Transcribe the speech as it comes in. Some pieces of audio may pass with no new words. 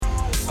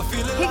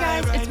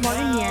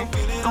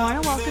I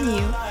want to welcome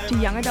you to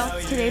Young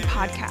Adults Today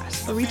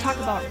podcast, where we talk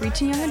about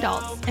reaching young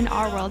adults in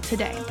our world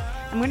today.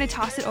 I'm going to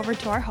toss it over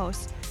to our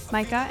hosts,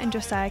 Micah and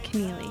Josiah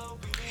Keneally.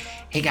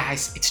 Hey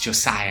guys, it's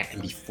Josiah,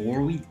 and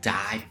before we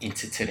dive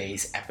into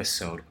today's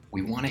episode,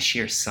 we want to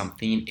share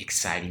something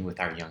exciting with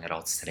our Young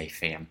Adults Today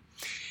fam.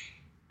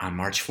 On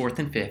March 4th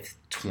and 5th,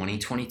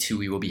 2022,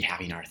 we will be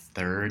having our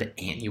third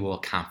annual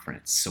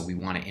conference. So we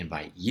want to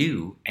invite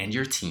you and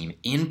your team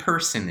in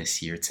person this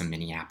year to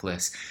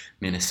Minneapolis,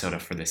 Minnesota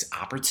for this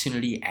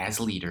opportunity as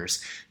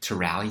leaders to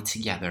rally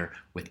together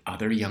with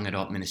other young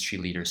adult ministry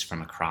leaders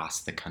from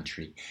across the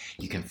country.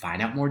 You can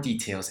find out more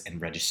details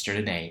and register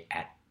today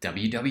at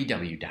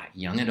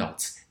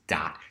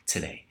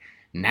www.youngadults.today.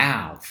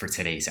 Now for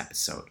today's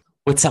episode.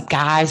 What's up,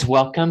 guys?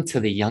 Welcome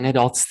to the Young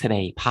Adults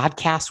Today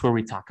podcast, where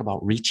we talk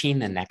about reaching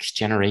the next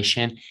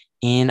generation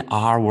in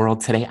our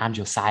world today. I'm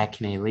Josiah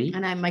Keneally.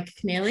 And I'm Micah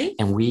Keneally.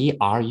 And we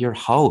are your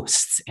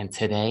hosts. And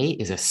today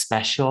is a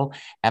special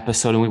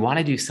episode. And we want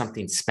to do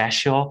something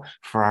special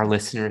for our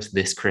listeners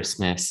this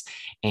Christmas.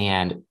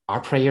 And our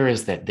prayer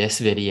is that this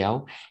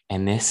video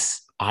and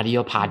this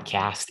audio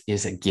podcast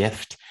is a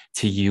gift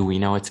to you. We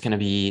know it's going to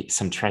be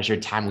some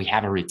treasured time. We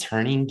have a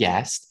returning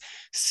guest,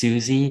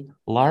 Susie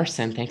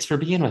Larson. Thanks for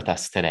being with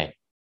us today.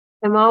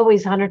 I'm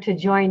always honored to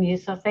join you.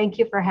 So thank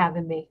you for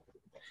having me.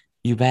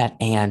 You bet.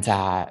 And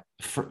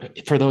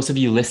for those of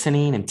you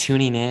listening and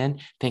tuning in,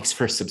 thanks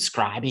for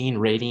subscribing,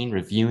 rating,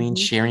 reviewing,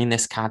 sharing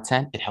this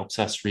content. It helps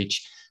us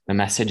reach the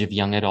message of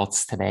young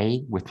adults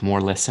today with more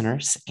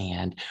listeners.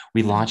 And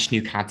we launch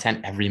new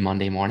content every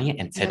Monday morning.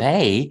 And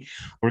today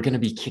we're going to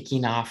be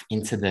kicking off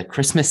into the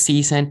Christmas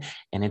season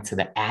and into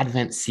the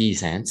Advent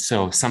season.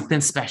 So something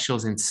special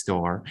is in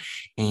store.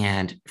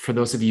 And for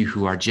those of you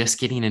who are just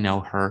getting to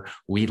know her,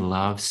 we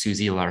love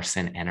Susie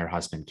Larson and her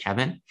husband,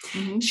 Kevin.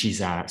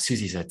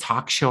 Susie's a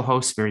talk show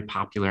host, very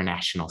popular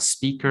national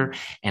speaker,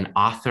 and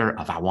author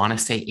of, I want to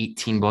say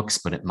 18 books,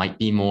 but it might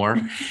be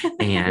more.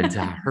 And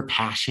her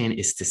passion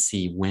is to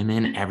see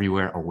women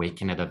everywhere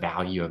awaken to the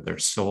value of their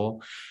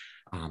soul,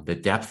 the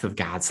depth of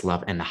God's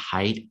love, and the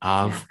height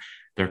of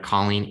their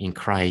calling in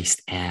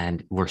Christ.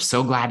 And we're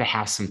so glad to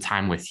have some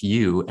time with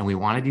you. And we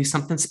want to do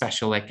something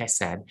special, like I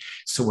said.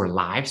 So we're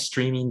live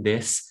streaming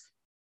this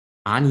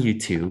on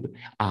YouTube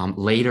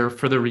later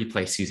for the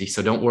replay, Susie.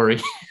 So don't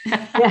worry.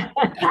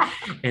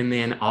 And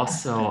then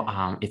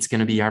also it's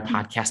going to be our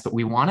podcast, but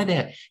we wanted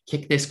to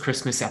kick this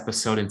Christmas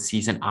episode and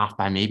season off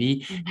by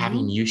maybe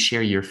having you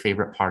share your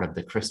favorite part of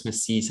the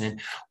Christmas season,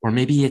 or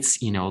maybe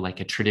it's, like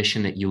a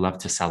tradition that you love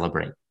to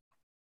celebrate.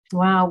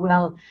 Wow.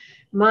 Well,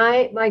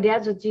 my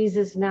dad's with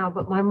Jesus now,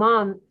 but my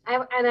mom, I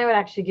would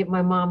actually give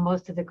my mom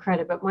most of the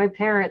credit, but my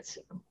parents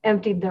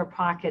emptied their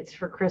pockets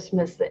for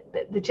Christmas.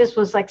 That just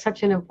was like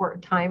such an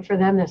important time for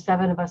them. There's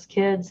 7 of us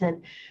kids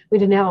and we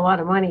didn't have a lot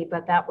of money,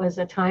 but that was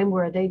a time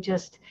where they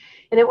just,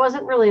 and it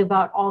wasn't really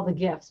about all the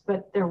gifts,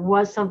 but there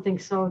was something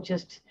so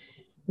just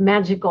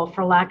magical,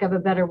 for lack of a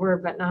better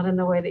word, but not in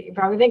the way that you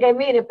probably think I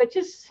mean it, but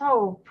just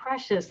so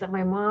precious that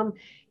my mom,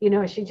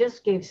 she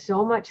just gave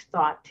so much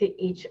thought to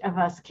each of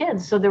us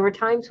kids. So there were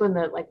times when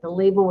the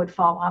label would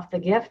fall off the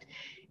gift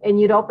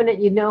and you'd open it,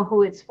 you'd know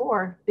who it's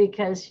for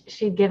because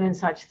she'd given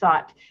such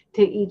thought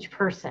to each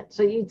person.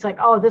 So it's like,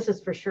 oh, this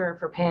is for sure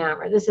for Pam,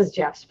 or this is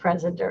Jeff's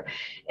present,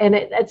 and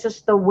it's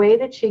just the way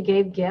that she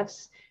gave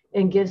gifts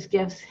and gives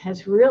gifts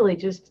has really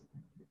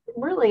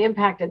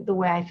impacted the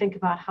way I think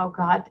about how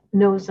God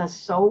knows us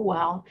so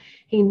well.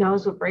 He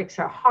knows what breaks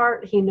our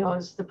heart. He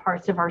knows the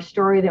parts of our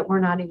story that we're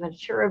not even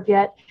sure of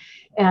yet.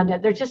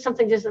 And there's just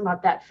something just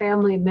about that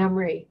family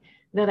memory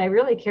that I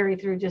really carry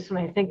through just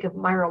when I think of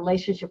my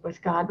relationship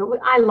with God. But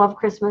I love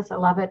Christmas. I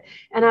love it.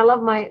 And I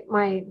love my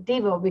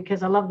Devo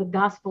because I love the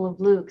Gospel of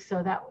Luke.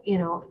 So that,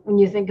 when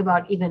you think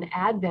about even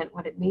Advent,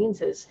 what it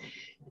means is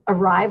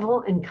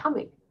arrival and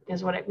coming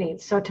is what it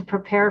means. So to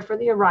prepare for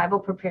the arrival,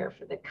 prepare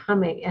for the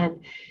coming. And,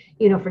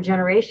 for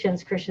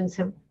generations, Christians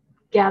have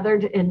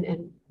gathered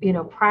and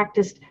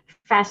practiced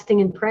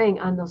fasting and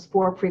praying on those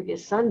 4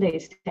 previous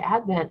Sundays to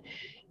Advent.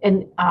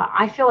 And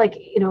I feel like,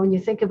 when you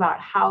think about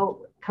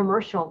how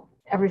commercial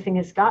everything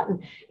has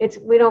gotten,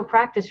 we don't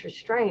practice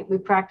restraint. We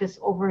practice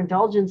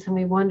overindulgence, and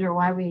we wonder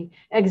why we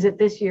exit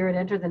this year and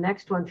enter the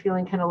next one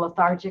feeling kind of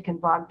lethargic and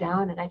bogged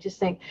down. And I just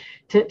think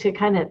to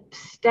kind of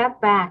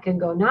step back and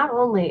go, not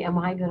only am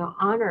I going to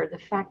honor the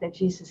fact that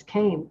Jesus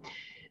came,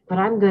 but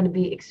I'm going to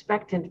be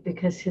expectant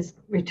because his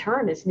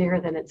return is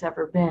nearer than it's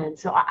ever been.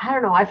 So I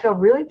don't know. I feel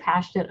really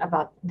passionate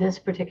about this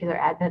particular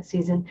Advent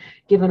season,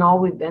 given all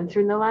we've been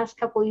through in the last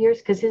couple of years,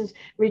 because his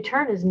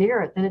return is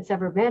nearer than it's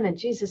ever been. And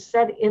Jesus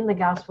said in the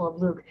Gospel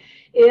of Luke,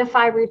 if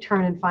I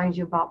return and find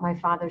you about my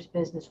Father's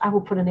business, I will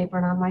put an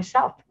apron on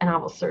myself and I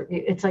will serve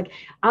you. It's like,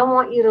 I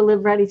want you to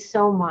live ready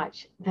so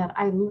much that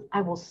I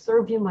will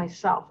serve you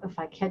myself if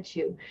I catch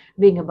you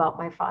being about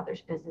my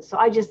Father's business. So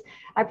I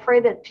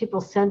pray that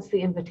people sense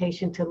the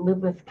invitation to live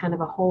with kind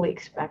of a holy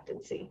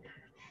expectancy.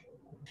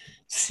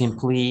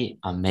 Simply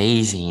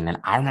amazing. And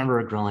I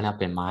remember growing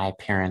up in my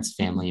parents'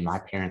 family, my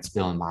parents,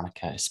 Bill and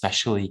Monica,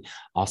 especially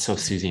also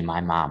Susie, my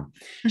mom.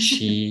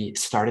 She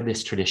started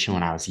this tradition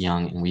when I was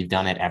young, and we've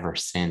done it ever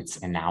since.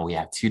 And now we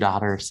have two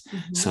daughters.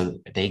 So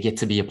they get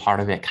to be a part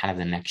of it, kind of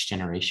the next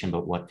generation.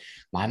 But what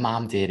my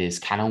mom did is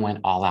kind of went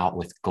all out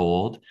with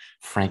gold,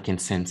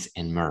 frankincense,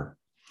 and myrrh.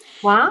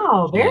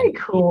 Wow, very And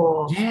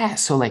cool. yeah,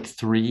 so like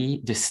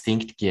three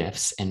distinct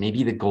gifts, and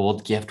maybe the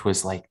gold gift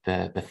was like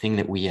the thing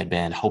that we had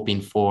been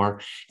hoping for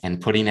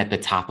and putting at the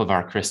top of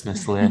our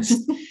Christmas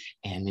list.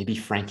 And maybe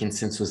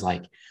frankincense was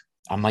like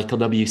a Michael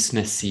W.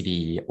 Smith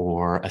CD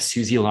or a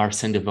Susie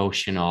Larson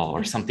devotional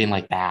or something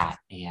like that.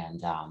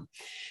 And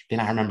then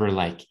I remember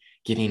like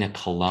getting a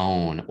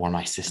cologne, or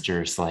my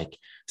sister's like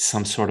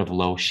some sort of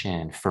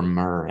lotion for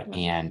myrrh.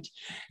 And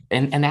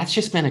that's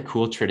just been a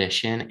cool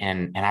tradition.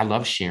 And I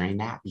love sharing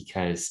that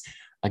because,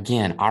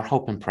 again, our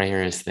hope and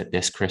prayer is that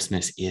this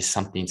Christmas is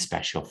something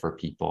special for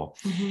people.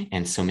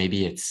 And so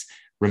maybe it's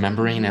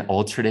remembering an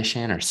old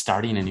tradition or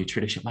starting a new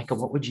tradition. Michael,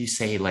 what would you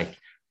say, like,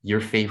 your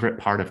favorite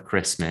part of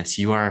Christmas?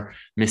 You are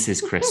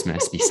Mrs.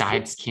 Christmas,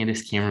 besides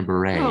Candace Cameron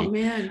Bure. Oh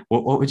man.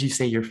 What would you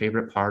say your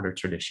favorite part or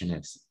tradition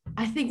is?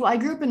 I think, well, I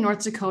grew up in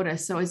North Dakota,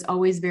 so it's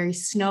always very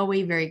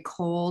snowy, very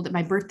cold.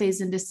 My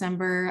birthday's in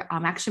December.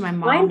 Actually, my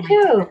mom. Mine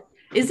too.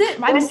 Is it?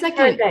 Mine's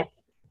second. Birthday?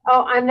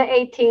 Oh, I'm the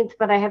 18th,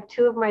 but I have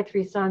two of my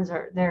three sons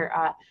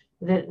they're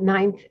the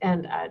 9th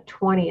and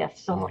 20th.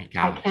 So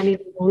I can't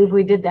even believe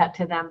we did that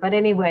to them. But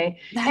anyway,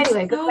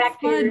 go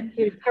back to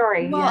your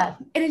story. Well, yes.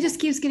 And it just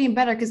keeps getting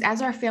better because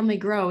as our family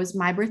grows,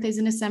 my birthday's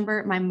in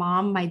December, my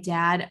mom, my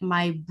dad,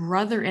 my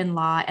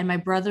brother-in-law, and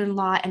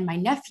my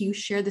nephew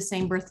share the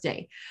same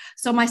birthday.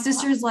 So my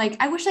sister's like,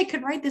 I wish I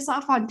could write this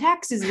off on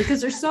taxes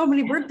because there's so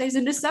many birthdays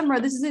in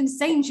December. This is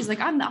insane. She's like,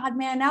 I'm the odd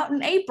man out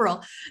in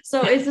April.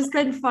 So it's just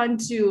been fun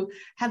to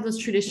have those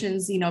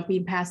traditions,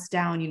 being passed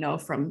down,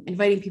 from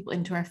inviting people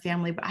into our family.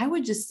 But I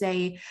would just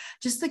say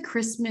just the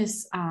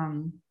Christmas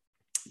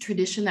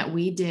tradition that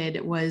we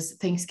did was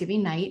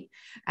Thanksgiving night.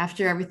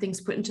 After everything's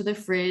put into the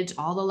fridge,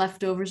 all the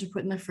leftovers are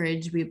put in the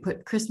fridge. We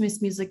put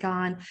Christmas music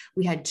on.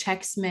 We had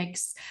Chex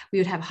Mix. We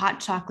would have hot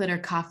chocolate or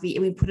coffee,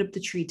 and we put up the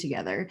tree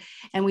together.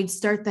 And we'd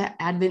start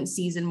the Advent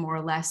season more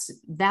or less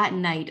that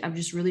night of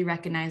just really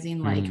recognizing,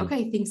 like,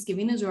 okay,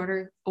 Thanksgiving is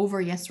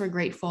over. Yes, we're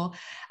grateful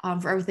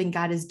for everything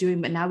God is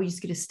doing, but now we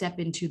just get to step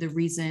into the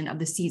reason of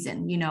the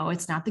season.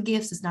 It's not the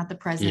gifts, it's not the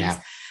presents,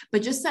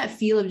 but just that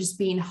feel of just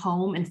being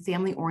home and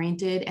family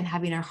oriented and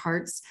having our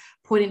hearts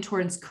pointed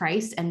towards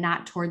Christ and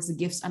not towards the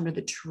gifts under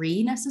the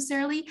tree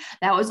necessarily.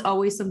 That was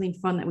always something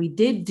fun that we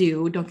did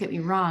do. Don't get me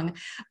wrong,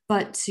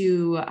 but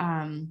to,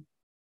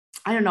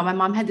 I don't know. My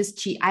mom had this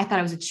I thought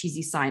it was a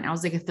cheesy sign. I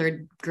was like a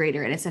third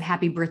grader and it said,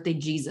 "Happy birthday,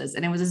 Jesus."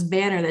 And it was this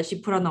banner that she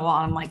put on the wall.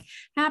 And I'm like,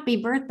 "Happy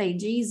birthday,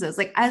 Jesus."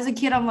 Like as a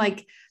kid, I'm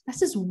like, that's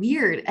just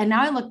weird. And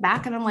now I look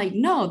back and I'm like,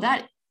 no,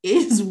 that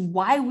is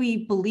why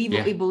we believe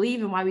what we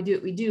believe and why we do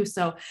what we do.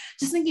 So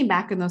just thinking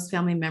back on those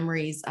family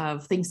memories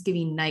of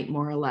Thanksgiving night,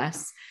 more or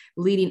less,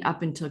 leading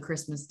up until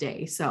Christmas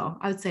Day. So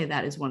I would say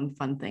that is one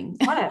fun thing.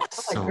 What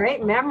a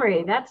great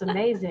memory. That's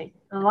amazing.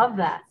 I love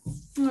that.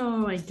 Oh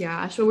my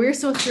gosh. Well, we're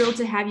so thrilled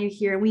to have you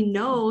here. We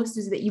know,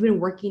 Susie, that you've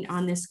been working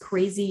on this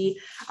crazy,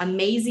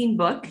 amazing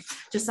book.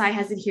 Josiah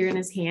has it here in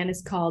his hand.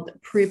 It's called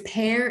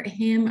Prepare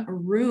Him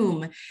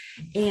Room.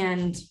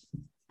 And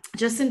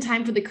just in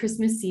time for the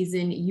Christmas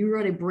season, you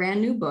wrote a brand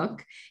new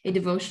book, a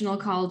devotional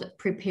called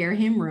Prepare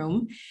Him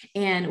Room.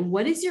 And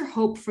what is your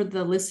hope for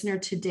the listener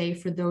today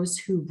for those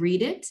who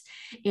read it?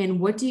 And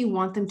what do you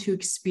want them to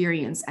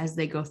experience as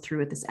they go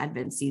through it this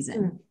Advent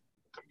season?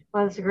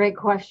 Well, that's a great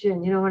question.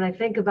 When I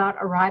think about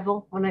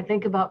arrival, when I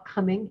think about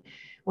coming,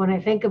 when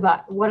I think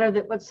about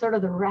what's sort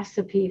of the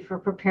recipe for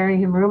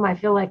preparing him room, I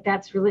feel like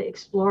that's really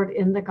explored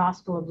in the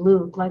Gospel of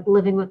Luke, like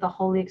living with the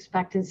holy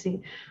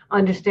expectancy,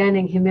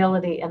 understanding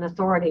humility and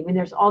authority. I mean,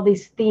 there's all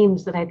these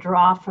themes that I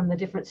draw from the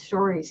different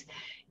stories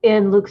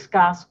in Luke's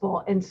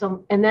Gospel.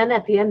 And then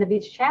at the end of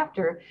each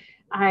chapter,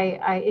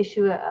 I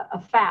issue a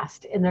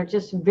fast, and they're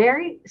just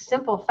very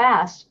simple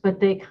fasts, but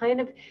they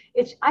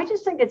I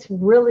just think it's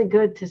really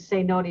good to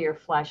say no to your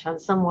flesh on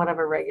somewhat of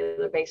a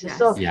regular basis. Yes.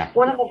 So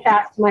one of the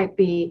fasts might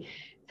be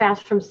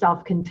fast from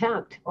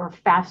self-contempt, or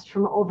fast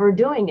from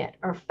overdoing it,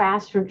 or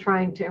fast from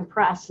trying to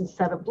impress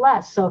instead of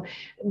bless. So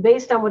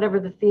based on whatever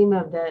the theme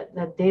of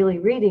the daily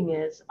reading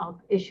is, I'll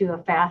issue a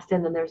fast,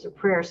 and then there's a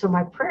prayer. So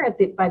my prayer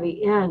by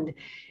the end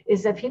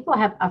is that people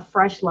have a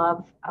fresh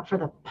love for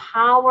the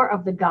power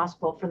of the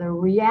gospel, for the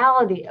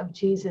reality of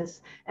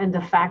Jesus and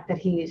the fact that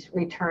he's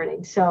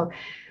returning. So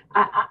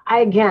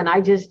I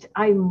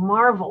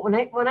marvel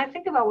when I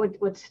think about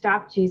what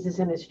stopped Jesus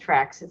in his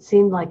tracks. It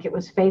seemed like it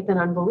was faith and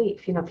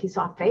unbelief. If he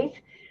saw faith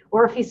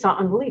or if he saw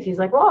unbelief, he's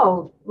like,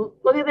 whoa,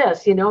 look at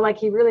this, like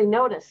he really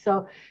noticed.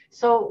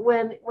 So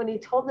when he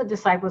told the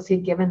disciples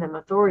he'd given them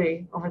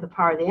authority over the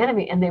power of the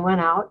enemy, and they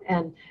went out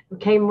and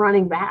came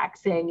running back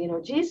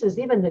saying, Jesus,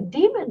 even the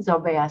demons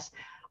obey us.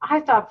 I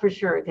thought for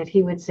sure that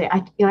he would say,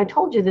 I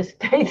told you this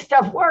faith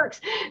stuff works,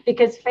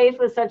 because faith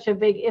was such a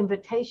big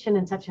invitation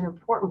and such an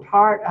important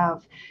part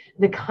of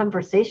the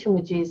conversation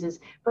with Jesus.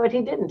 But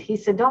he didn't. He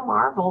said, don't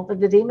marvel that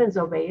the demons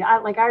obey you. I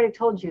already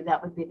told you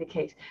that would be the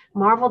case.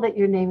 Marvel that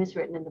your name is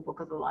written in the book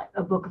of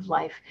a book of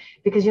life,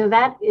 because,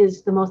 that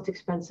is the most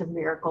expensive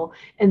miracle.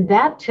 And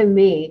that, to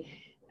me,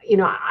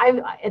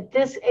 I at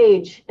this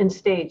age and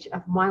stage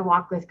of my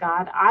walk with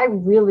God, I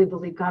really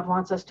believe God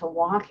wants us to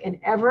walk in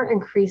ever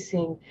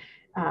increasing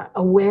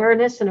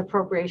awareness and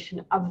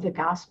appropriation of the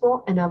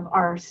gospel and of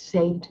our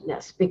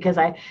savedness, because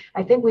I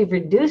think we've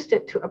reduced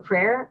it to a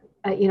prayer,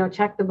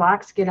 check the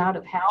box, get out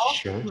of hell.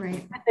 Sure.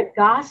 Right. But the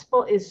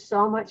gospel is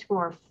so much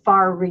more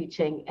far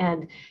reaching.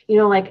 And,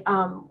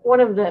 one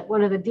of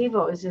the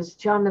devos is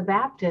John the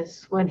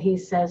Baptist, when he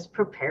says,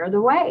 prepare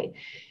the way.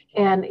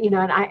 And,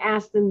 and I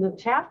asked in the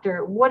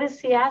chapter, what is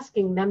he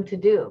asking them to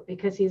do?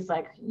 Because he's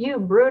like, you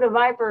brood of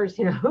vipers,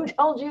 who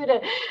told you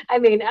to,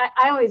 I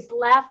always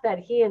laugh that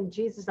he and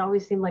Jesus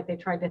always seem like they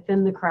tried to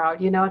thin the crowd.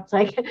 It's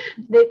like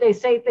they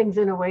say things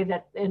in a way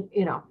that, and,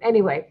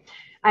 anyway,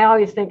 I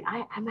always think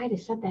I might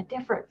have said that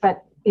different,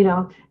 but,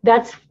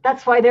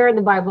 that's why they're in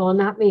the Bible and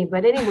not me.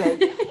 But anyway,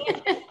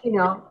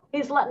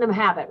 he's letting them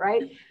have it.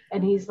 Right.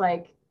 And he's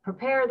like,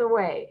 prepare the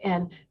way.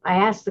 And I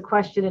asked the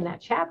question in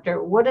that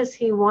chapter, what does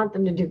he want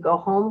them to do? Go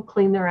home,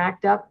 clean their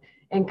act up,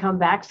 and come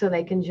back so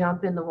they can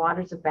jump in the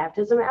waters of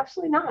baptism?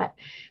 Absolutely not.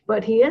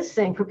 But he is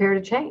saying, prepare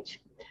to change.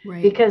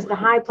 Right. Because the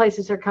high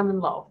places are coming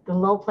low. The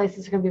low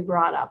places are going to be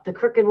brought up. The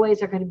crooked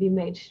ways are going to be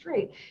made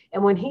straight.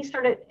 And when he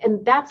started,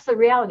 and that's the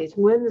reality, is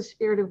when the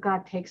Spirit of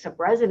God takes up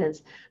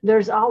residence,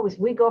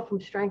 we go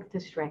from strength to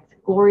strength,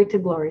 glory to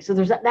glory. So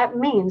that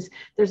means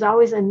there's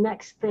always a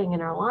next thing in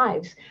our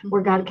lives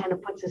where God kind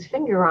of puts his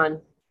finger on.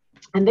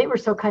 And they were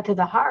so cut to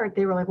the heart.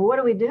 They were like, well, what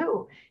do we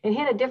do? And he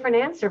had a different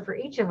answer for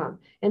each of them.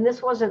 And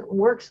this wasn't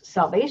works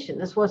salvation.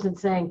 This wasn't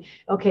saying,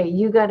 okay,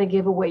 you got to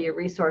give away your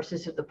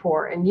resources to the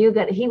poor. And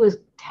he was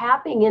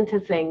tapping into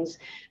things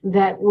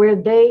where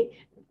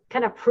they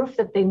kind of proof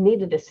that they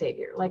needed a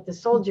savior. Like the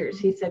soldiers,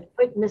 he said,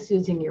 quit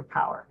misusing your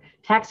power.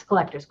 Tax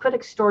collectors, quit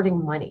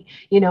extorting money.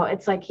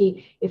 It's like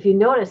if you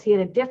notice, he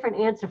had a different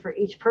answer for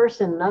each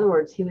person. In other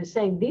words, he was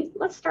saying,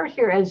 let's start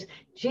here. As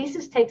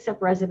Jesus takes up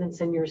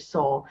residence in your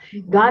soul,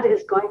 God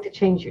is going to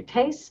change your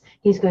tastes.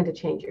 He's going to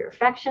change your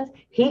affections.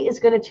 He is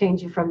going to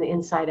change you from the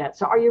inside out.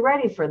 So are you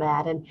ready for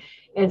that?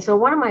 And so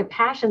one of my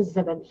passions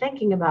that I've been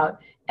thinking about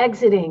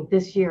exiting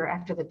this year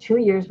after the 2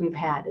 years we've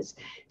had is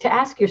to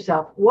ask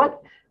yourself,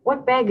 what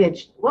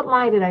baggage, what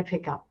lie did I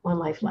pick up when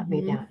life let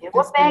me down?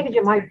 What baggage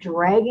am I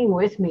dragging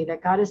with me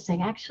that God is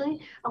saying, actually,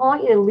 I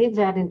want you to leave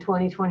that in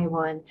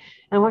 2021. And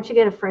I want you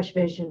to get a fresh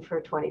vision for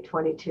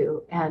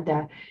 2022.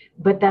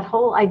 But that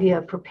whole idea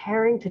of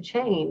preparing to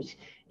change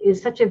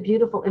is such a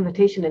beautiful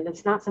invitation. And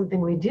it's not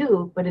something we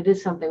do, but it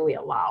is something we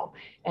allow.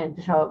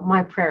 And so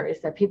my prayer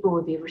is that people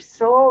would be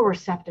so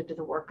receptive to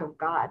the work of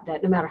God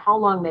that no matter how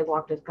long they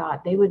walked with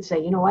God, they would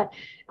say, you know what,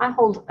 I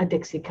hold a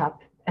Dixie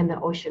cup and the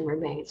ocean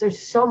remains.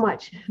 There's so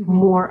much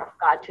more of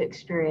God to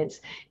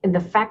experience. And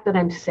the fact that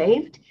I'm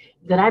saved,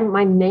 that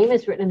my name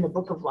is written in the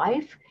book of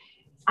life,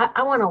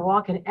 I want to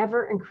walk in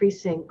ever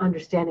increasing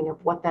understanding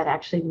of what that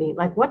actually means.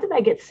 Like, what did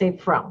I get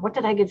saved from? What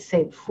did I get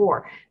saved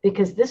for?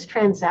 Because this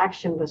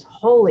transaction was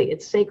holy,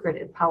 it's sacred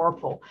and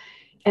powerful.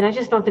 And I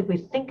just don't think we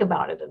think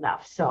about it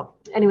enough. So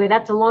anyway,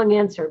 that's a long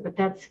answer, but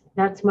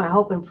that's my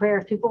hope and prayer.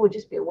 If people would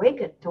just be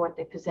awakened to what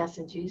they possess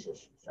in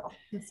Jesus. So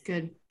that's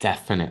good.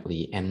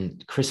 Definitely.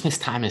 And Christmas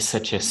time is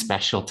such a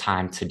special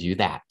time to do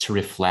that, to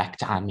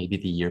reflect on maybe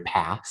the year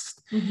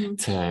past,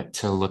 to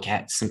look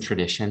at some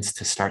traditions,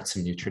 to start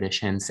some new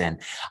traditions.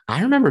 And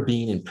I remember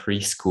being in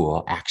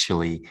preschool,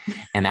 actually,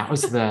 and that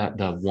was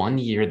the 1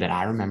 year that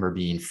I remember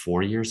being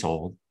 4 years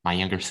old. My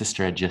younger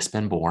sister had just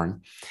been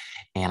born.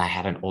 And I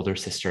had an older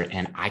sister,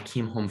 and I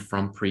came home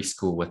from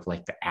preschool with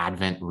like the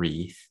Advent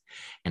wreath.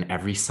 And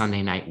every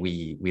Sunday night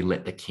we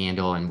lit the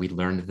candle and we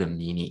learned the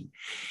meaning.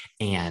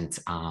 And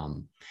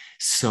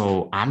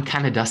so I'm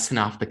kind of dusting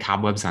off the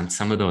cobwebs on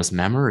some of those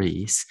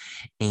memories.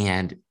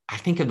 And I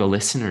think of the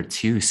listener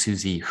too,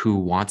 Susie, who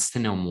wants to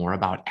know more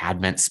about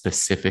Advent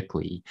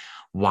specifically.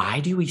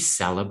 Why do we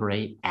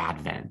celebrate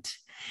Advent?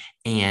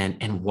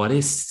 And what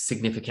is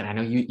significant? I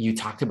know you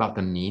talked about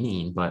the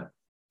meaning, but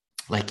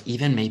like,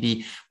 even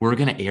maybe we're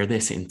going to air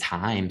this in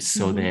time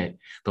so that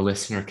the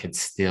listener could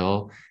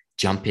still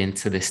jump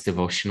into this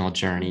devotional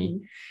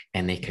journey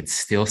and they could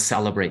still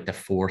celebrate the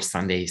 4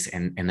 Sundays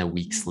and the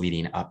weeks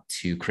leading up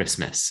to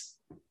Christmas.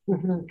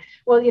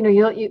 Well,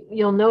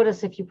 you'll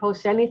notice if you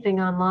post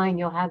anything online,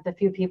 you'll have the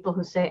few people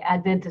who say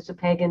Advent is a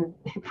pagan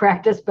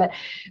practice,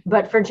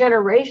 but for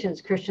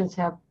generations, Christians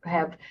have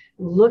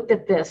looked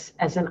at this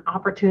as an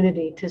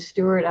opportunity to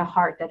steward a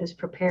heart that is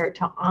prepared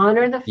to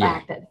honor the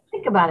fact that,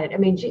 think about it. I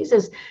mean,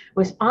 Jesus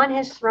was on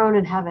his throne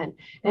in heaven.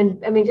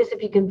 And I mean, just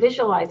if you can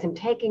visualize him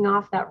taking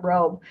off that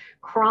robe,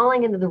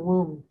 crawling into the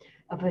womb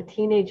of a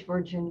teenage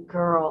virgin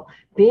girl,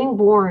 being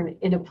born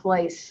in a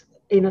place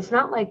it's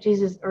not like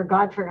Jesus or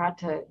God forgot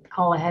to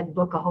call ahead,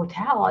 book a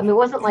hotel. I mean, it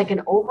wasn't like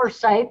an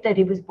oversight that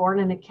he was born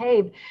in a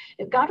cave.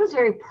 God was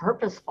very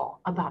purposeful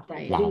about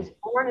that. Wow. He was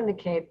born in a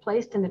cave,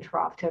 placed in the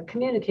trough to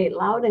communicate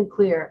loud and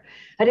clear.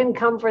 I didn't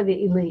come for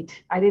the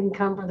elite. I didn't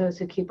come for those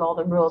who keep all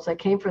the rules. I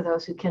came for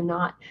those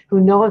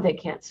who know they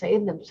can't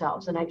save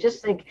themselves. And I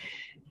just think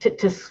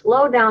to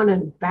slow down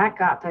and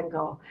back up and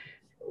go,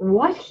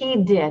 what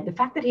he did, the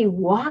fact that he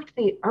walked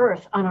the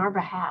earth on our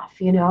behalf,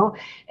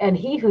 and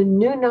he who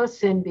knew no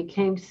sin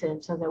became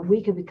sin so that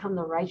we could become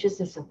the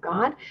righteousness of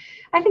God.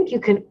 I think you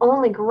can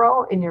only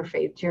grow in your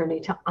faith journey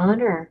to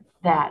honor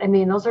that. I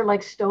mean, those are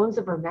like stones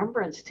of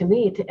remembrance to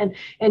me. And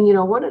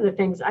one of the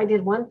things I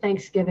did one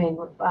Thanksgiving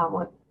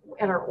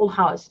at our old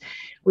house,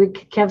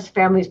 Kev's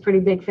family's pretty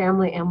big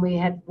family, and we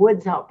had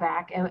woods out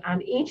back, and on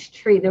each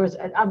tree there was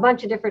a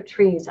bunch of different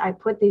trees. I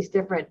put these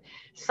different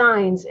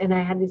signs, and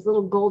I had these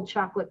little gold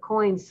chocolate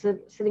coins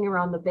sitting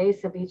around the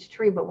base of each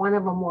tree, but one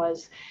of them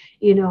was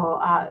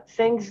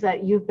things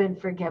that you've been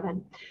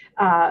forgiven,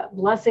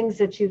 blessings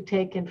that you've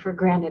taken for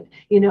granted,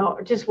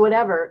 just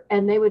whatever.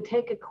 And they would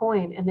take a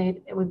coin, and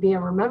it would be a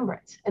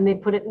remembrance, and they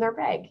put it in their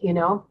bag,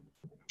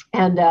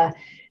 and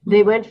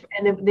they went,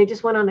 and they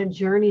just went on a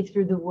journey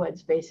through the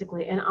woods,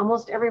 basically. And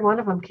almost every one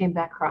of them came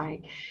back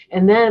crying.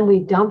 And then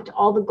we dumped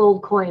all the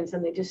gold coins,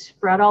 and they just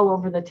spread all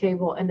over the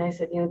table. And I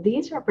said,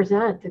 these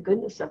represent the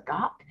goodness of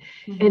God.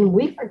 Mm-hmm. And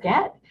we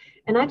forget.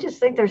 And I just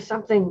think there's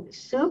something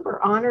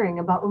super honoring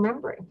about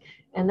remembering.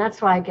 And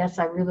that's why I guess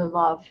I really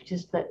love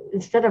just that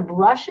instead of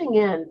rushing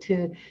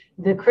into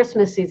the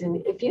Christmas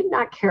season, if you're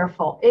not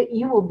careful,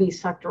 you will be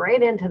sucked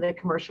right into the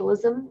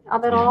commercialism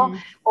of it all,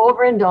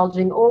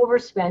 overindulging,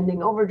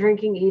 overspending, over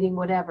drinking, eating,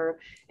 whatever.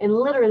 And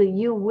literally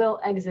you will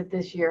exit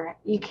this year.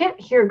 You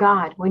can't hear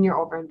God when you're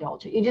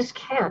overindulging. You just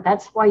can't.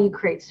 That's why you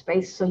create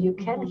space so you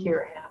can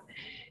hear him.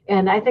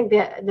 And I think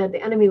that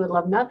the enemy would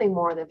love nothing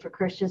more than for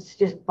Christians to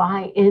just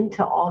buy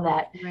into all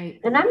that.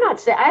 Right. And I'm not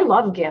saying, I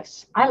love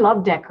gifts. I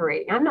love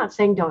decorating. I'm not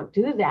saying don't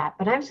do that,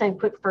 but I'm saying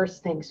put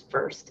first things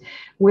first,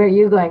 where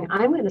you're going,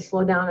 I'm going to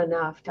slow down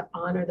enough to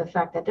honor the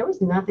fact that there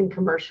was nothing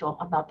commercial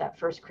about that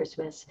first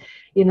Christmas,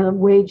 the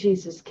way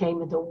Jesus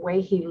came and the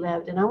way he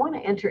lived. And I want to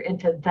enter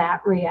into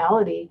that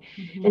reality.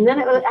 Mm-hmm. And then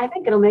I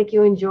think it'll make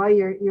you enjoy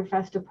your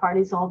festive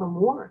parties all the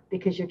more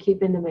because you're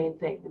keeping the main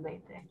thing.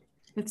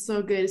 That's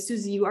so good.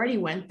 Susie, you already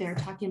went there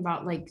talking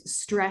about like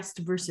stressed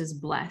versus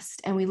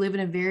blessed. And we live in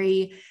a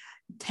very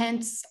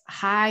tense,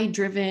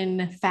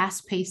 high-driven,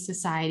 fast-paced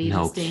society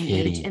this day and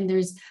age. And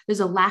there's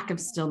a lack of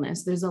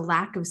stillness. There's a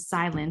lack of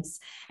silence.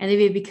 And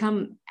they've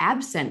become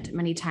absent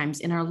many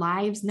times in our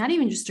lives, not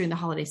even just during the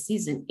holiday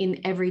season,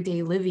 in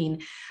everyday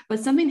living.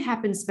 But something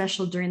happens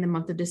special during the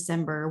month of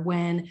December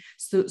when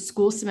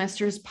school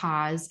semesters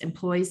pause,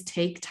 employees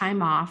take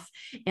time off.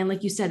 And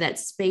like you said, that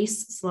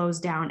space slows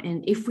down.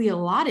 And if we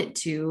allot it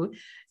to,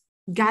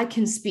 God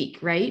can speak,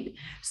 right?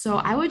 So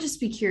I would just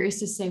be curious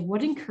to say,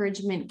 what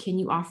encouragement can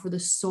you offer the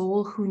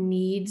soul who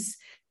needs,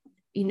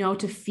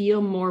 to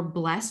feel more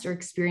blessed or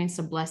experience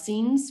the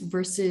blessings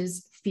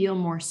versus feel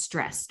more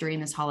stressed during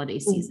this holiday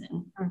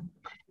season?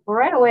 Well,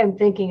 right away, I'm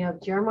thinking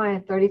of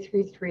Jeremiah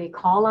 33:3,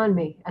 call on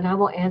me and I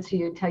will answer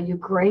you and tell you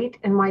great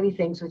and mighty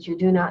things which you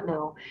do not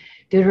know.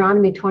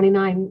 Deuteronomy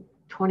 29,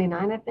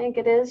 I think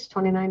it is,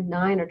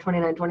 29:9 or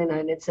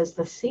 29:29. It says,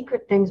 the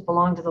secret things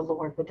belong to the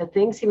Lord, but the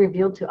things he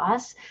revealed to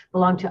us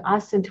belong to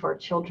us and to our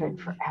children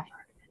forever.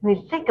 I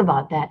mean, think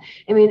about that.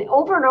 I mean,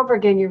 over and over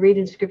again, you read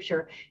in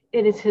scripture,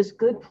 it is his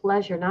good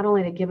pleasure not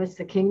only to give us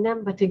the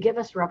kingdom, but to give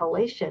us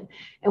revelation.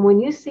 And when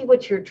you see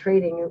what you're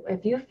trading,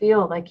 if you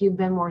feel like you've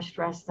been more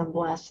stressed than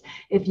blessed,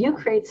 if you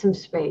create some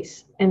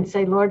space and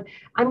say, Lord,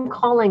 I'm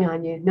calling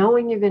on you,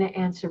 knowing you're going to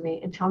answer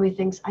me and tell me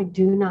things I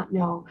do not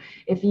know.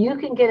 If you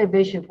can get a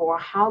vision for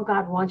how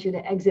God wants you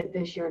to exit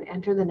this year and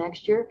enter the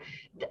next year,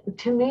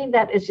 to me,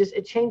 that is just,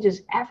 it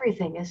changes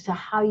everything as to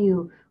how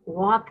you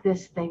walk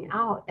this thing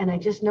out. And I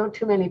just know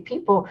too many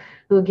people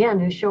who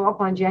show up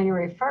on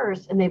January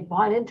 1st and they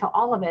bought into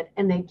all of it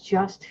and they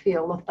just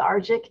feel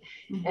lethargic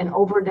and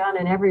overdone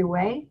in every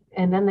way.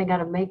 And then they got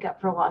to make up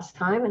for lost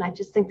time. And I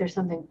just think there's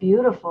something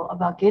beautiful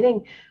about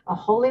getting a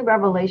holy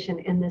revelation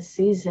in this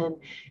season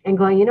and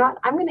going, you know what,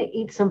 I'm going to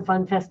eat some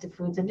fun festive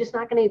foods. I'm just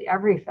not going to eat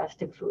every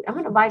festive food. I'm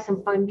going to buy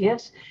some fun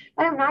gifts,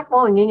 but I'm not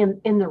going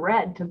in the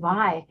red to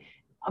buy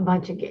a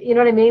bunch of, you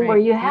know what I mean? Right. Where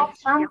you have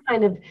some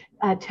kind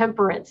of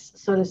temperance,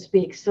 so to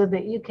speak, so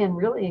that you can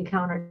really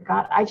encounter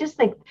God. I just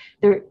think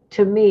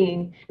to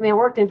me, I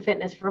worked in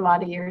fitness for a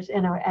lot of years,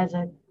 and as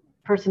a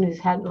person who's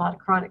had a lot of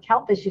chronic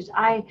health issues,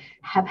 I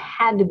have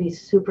had to be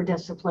super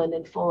disciplined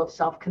and full of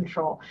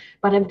self-control.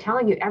 But I'm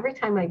telling you, every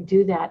time I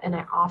do that and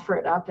I offer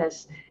it up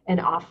as an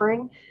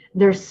offering,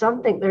 there's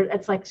something there.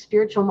 It's like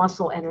spiritual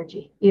muscle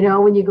energy.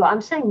 When you go,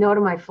 I'm saying no to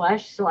my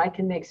flesh so I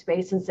can make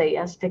space and say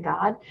yes to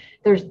God.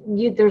 There's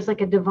like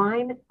a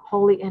divine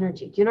holy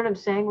energy. Do you know what I'm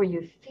saying? Where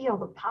you feel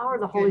the power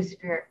of the Holy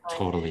Spirit.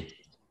 Totally.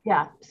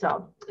 Yeah.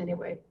 So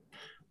anyway.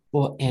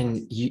 Well,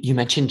 and you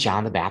mentioned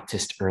John the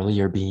Baptist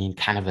earlier being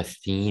kind of a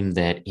theme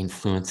that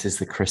influences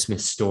the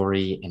Christmas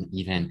story and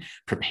even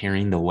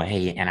preparing the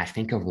way. And I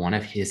think of one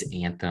of his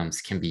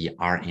anthems can be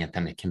our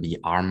anthem. It can be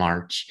our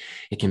march.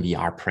 It can be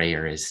our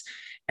prayer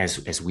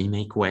as we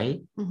make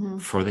way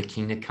for the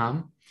King to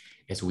come,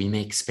 as we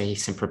make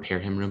space and prepare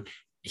him room.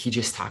 He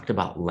just talked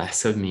about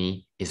less of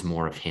me is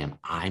more of him.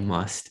 I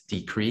must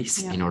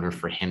decrease in order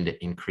for him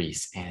to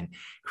increase. And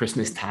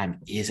Christmas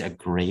time is a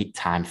great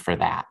time for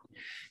that.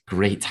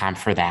 Great time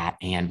for that.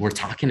 And we're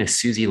talking to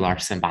Susie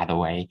Larson, by the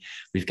way.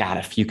 We've got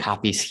a few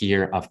copies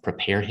here of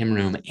Prepare Him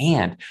Room,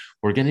 and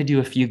we're going to do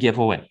a few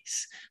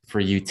giveaways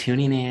for you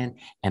tuning in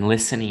and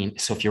listening.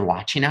 So if you're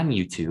watching on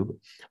YouTube,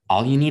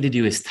 all you need to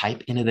do is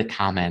type into the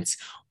comments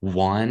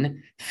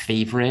one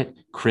favorite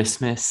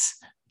Christmas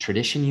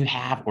tradition you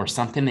have or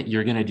something that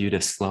you're going to do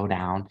to slow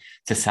down,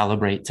 to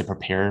celebrate, to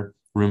prepare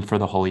room for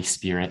the Holy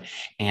Spirit.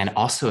 And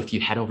also, if you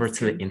head over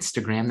to the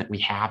Instagram that we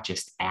have,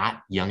 just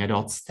at Young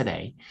Adults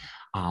Today,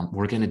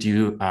 we're going to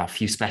do a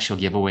few special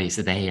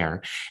giveaways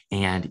there.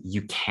 And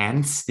you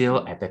can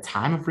still, at the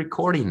time of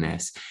recording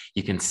this,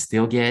 you can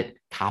still get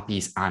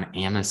copies on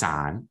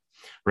Amazon,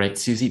 right,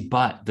 Susie?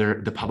 But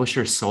the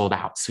publisher is sold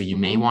out. So you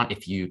may want,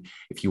 if you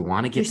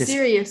want to get this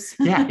serious.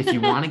 Yeah, if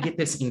you want to get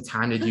this in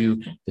time to do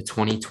the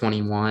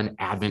 2021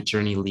 Advent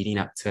journey leading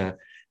up to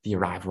the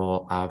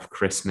arrival of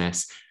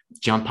Christmas,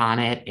 jump on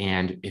it.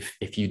 And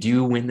if you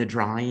do win the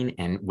drawing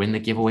and win the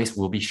giveaways,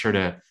 we'll be sure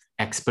to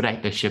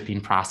expedite the shipping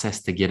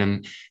process to get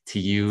them to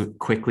you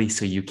quickly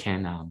so you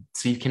can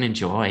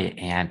enjoy.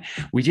 And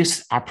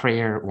our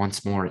prayer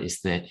once more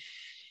is that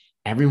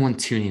everyone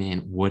tuning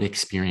in would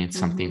experience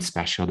something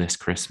special this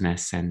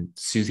Christmas. And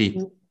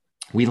Susie,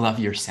 we love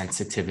your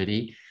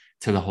sensitivity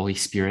to the Holy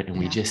Spirit, and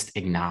we just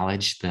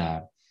acknowledge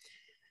the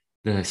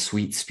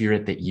sweet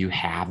spirit that you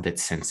have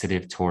that's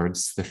sensitive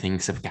towards the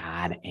things of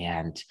God.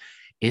 And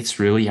it's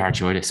really our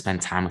joy to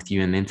spend time with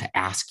you and then to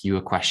ask you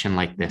a question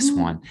like this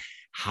one.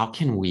 How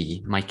can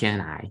we, Micah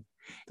and I,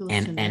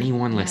 and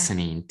anyone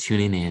listening,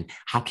 tuning in,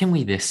 how can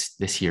we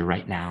this year,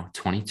 right now,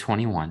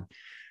 2021,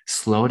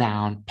 slow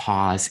down,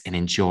 pause, and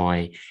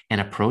enjoy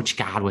and approach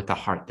God with a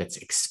heart that's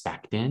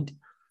expectant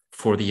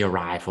for the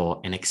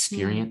arrival and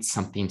experience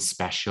something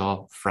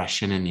special,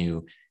 fresh and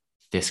anew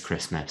this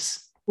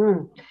Christmas?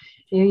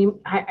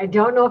 I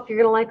don't know if you're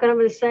going to like what I'm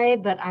going to say,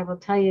 but I will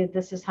tell you,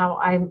 this is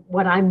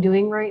what I'm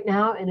doing right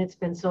now. And it's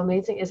been so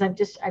amazing is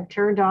I've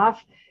turned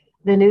off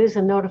the news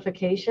and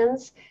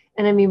notifications,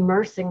 and I'm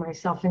immersing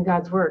myself in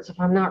God's word. So if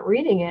I'm not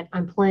reading it,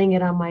 I'm playing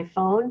it on my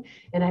phone,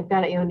 and I've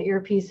got an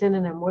earpiece in,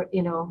 and I'm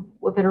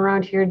whipping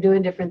around here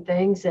doing different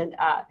things. And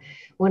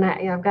when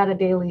I've got a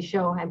daily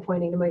show, I'm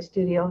pointing to my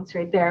studio, it's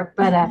right there.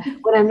 But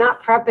when I'm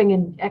not prepping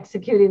and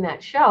executing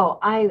that show,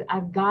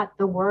 I've got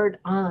the word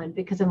on,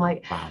 because I'm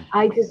like, wow.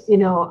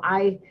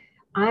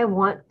 I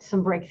want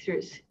some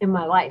breakthroughs in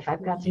my life.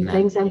 I've got some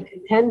things I'm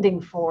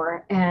contending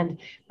for.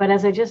 But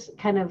as I just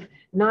kind of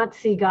not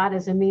see God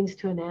as a means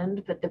to an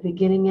end, but the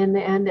beginning and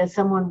the end as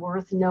someone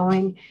worth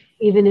knowing,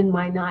 even in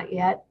my not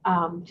yet,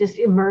 just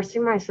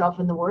immersing myself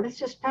in the word. It's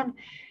just been,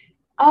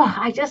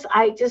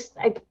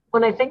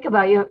 when I think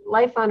about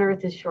life on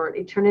earth is short,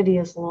 eternity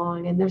is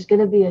long, and there's going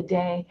to be a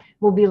day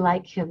we'll be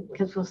like him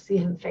because we'll see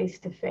him face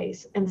to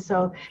face. And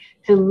so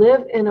to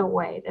live in a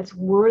way that's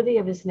worthy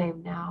of his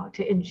name now,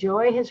 to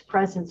enjoy his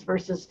presence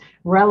versus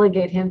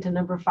relegate him to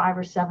number 5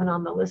 or 7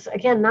 on the list.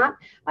 Again, not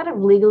out of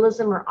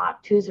legalism or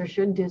ought tos or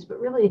should dos, but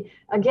really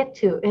an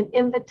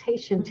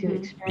invitation to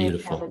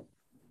experience heaven.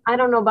 I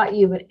don't know about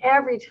you, but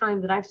every time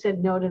that I've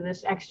said no to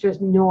this extra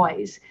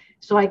noise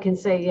so I can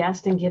say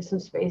yes and give some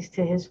space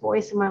to his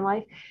voice in my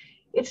life,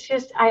 it's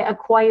just, I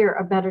acquire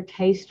a better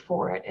taste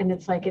for it. And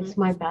it's like, it's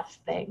my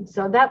best thing.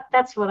 So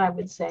that's what I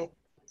would say.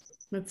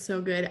 That's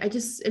so good. I'm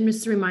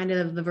just reminded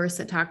of the verse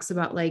that talks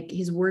about like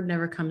his word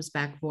never comes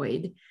back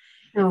void.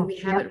 And we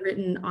have it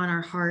written on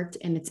our heart,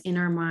 and it's in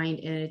our mind,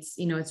 and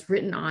it's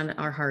written on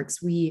our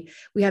hearts. We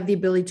have the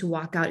ability to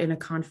walk out in a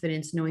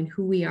confidence, knowing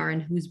who we are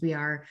and whose we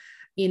are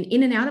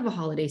in and out of a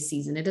holiday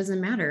season. It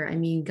doesn't matter. I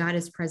mean, God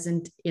is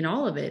present in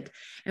all of it.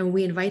 And when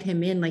we invite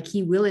him in, like,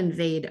 he will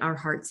invade our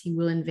hearts. He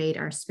will invade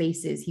our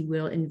spaces. He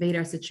will invade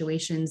our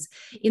situations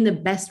in the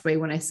best way.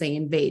 When I say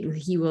invade,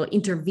 he will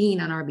intervene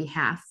on our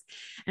behalf.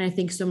 And I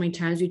think so many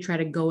times we try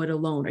to go it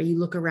alone, or you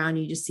look around and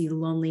you just see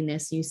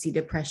loneliness, and you see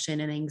depression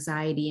and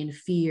anxiety and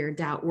fear,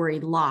 doubt, worry,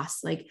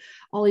 loss, like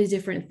all these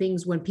different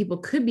things when people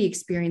could be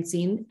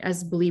experiencing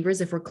as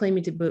believers. If we're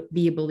claiming to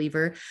be a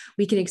believer,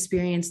 we can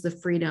experience the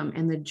freedom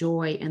and the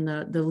joy and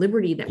the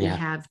liberty that we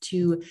have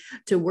to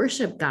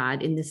worship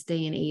God in this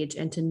day and age,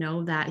 and to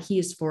know that he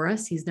is for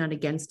us. He's not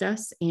against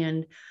us.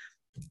 And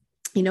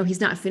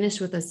he's not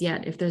finished with us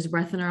yet. If there's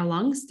breath in our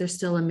lungs, there's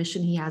still a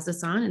mission he has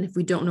us on. And if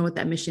we don't know what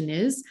that mission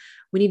is,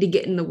 we need to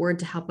get in the word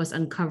to help us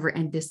uncover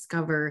and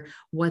discover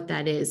what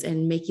that is,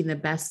 and making the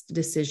best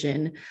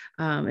decision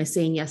is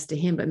saying yes to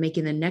him, but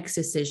making the next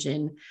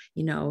decision,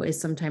 is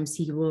sometimes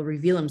he will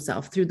reveal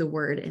himself through the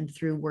word and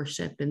through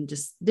worship and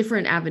just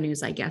different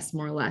avenues, I guess,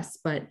 more or less.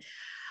 But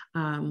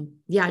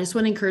I just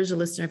want to encourage the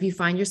listener, if you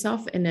find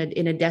yourself in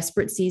a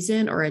desperate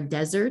season or a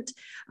desert,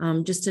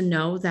 just to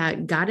know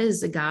that God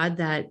is a God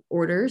that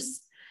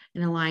orders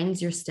and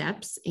aligns your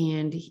steps.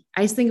 And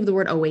I just think of the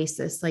word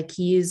oasis, like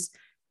he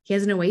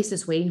has an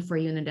oasis waiting for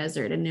you in the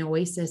desert. And an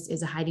oasis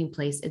is a hiding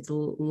place. It's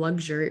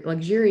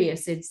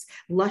luxurious. It's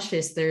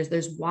luscious.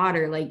 There's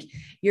water, like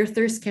your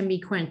thirst can be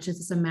quenched. It's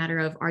just a matter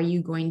of, are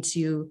you going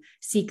to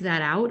seek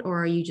that out,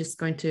 or are you just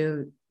going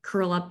to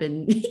curl up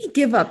and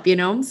give up,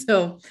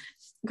 So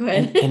go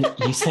ahead. And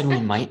you said we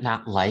might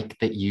not like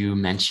that you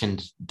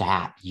mentioned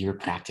that your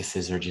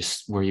practices are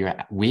just where you're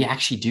at. We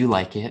actually do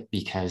like it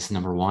because,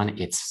 number one,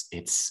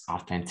 it's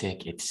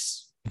authentic,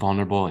 it's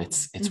vulnerable,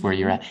 it's where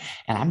you're at.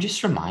 And I'm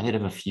just reminded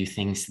of a few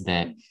things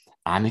that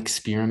I'm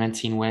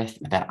experimenting with,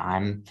 that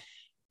I'm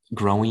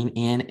growing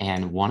in.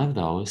 And one of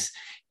those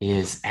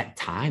is, at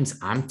times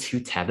I'm too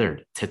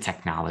tethered to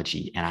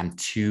technology and I'm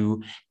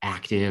too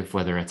active,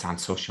 whether it's on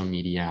social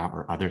media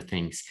or other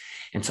things.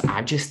 And so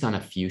I've just done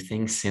a few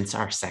things since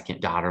our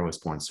second daughter was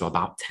born. So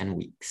about 10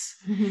 weeks.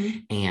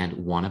 And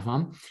one of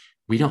them,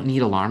 we don't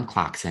need alarm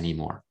clocks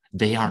anymore.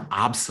 They are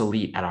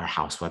obsolete at our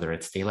house, whether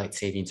it's daylight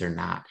savings or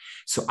not.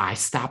 So I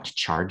stopped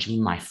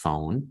charging my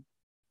phone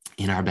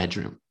in our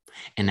bedroom,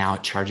 and now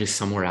it charges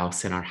somewhere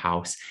else in our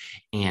house.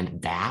 And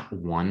that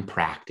one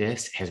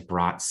practice has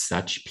brought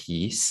such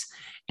peace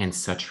and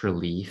such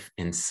relief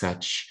and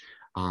such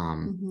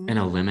an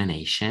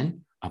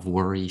elimination of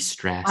worry,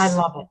 stress, I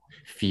love it.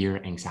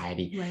 fear,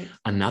 anxiety. Right.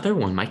 Another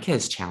one, Micah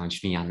has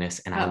challenged me on this,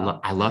 and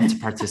I love to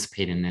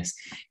participate in this,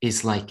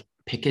 is like,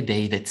 pick a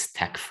day that's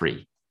tech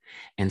free.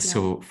 And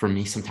so for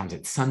me, sometimes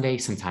it's Sunday,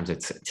 sometimes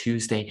it's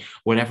Tuesday,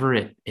 whatever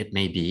it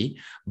may be.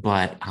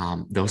 But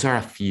those are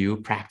a few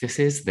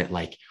practices that,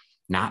 like,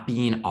 not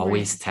being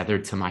always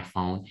tethered to my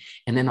phone.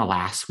 And then the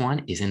last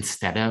one is,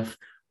 instead of,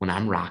 when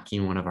I'm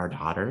rocking one of our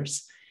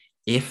daughters,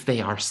 if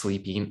they are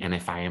sleeping and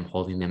if I am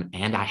holding them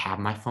and I have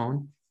my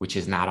phone, which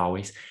is not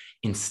always,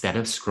 instead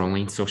of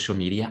scrolling social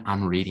media,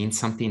 I'm reading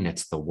something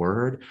that's the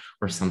word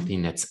or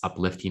something that's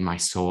uplifting my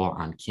soul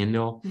on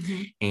Kindle.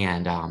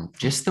 And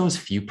just those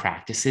few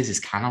practices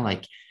is kind of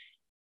like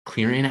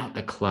clearing out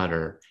the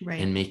clutter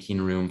and making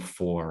room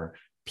for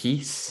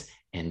peace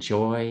and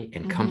joy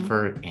and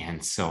comfort.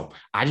 And so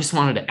I just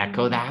wanted to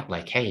echo that,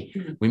 like, hey,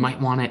 we might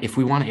want to, if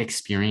we want to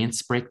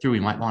experience breakthrough, we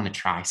might want to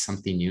try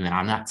something new. And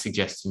I'm not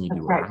suggesting you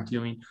do what I'm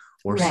doing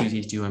or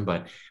Susie's doing,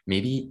 but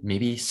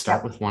maybe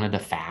start with one of the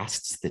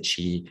fasts that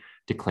she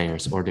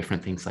declares or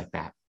different things like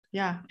that.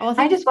 Yeah.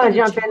 I just want to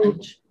jump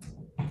in.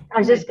 I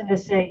was just going to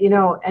say,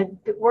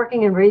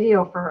 working in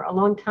radio for a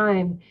long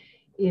time,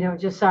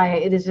 Josiah,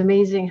 it is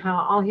amazing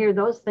how I'll hear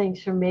those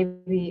things from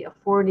maybe a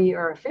 40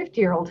 or a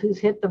 50-year-old who's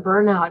hit the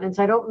burnout. And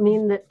so I don't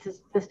mean that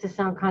this to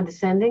sound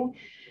condescending,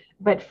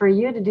 but for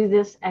you to do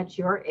this at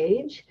your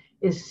age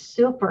is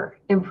super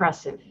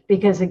impressive,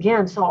 because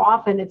again, so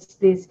often it's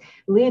these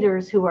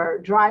leaders who are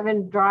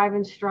driving,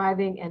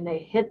 striving, and they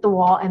hit the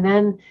wall, and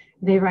then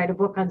they write a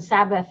book on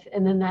Sabbath,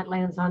 and then that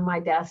lands on my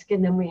desk,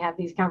 and then we have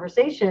these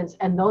conversations,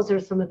 and those are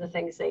some of the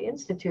things they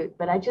institute.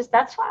 But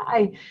that's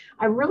why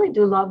I really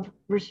do love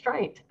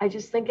restraint. I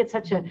just think it's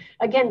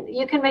again,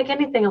 you can make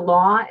anything a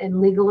law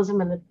and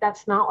legalism, and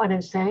that's not what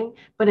I'm saying,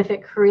 but if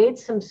it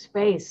creates some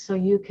space so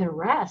you can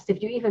rest,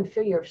 if you even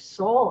feel your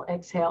soul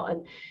exhale.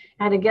 And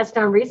I had a guest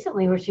on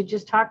recently where she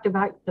just talked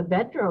about the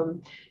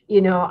bedroom,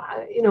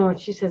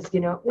 she says,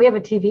 we have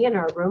a TV in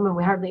our room and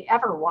we hardly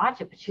ever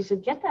watch it, but she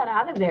said, get that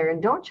out of there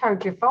and don't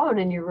charge your phone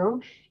in your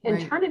room,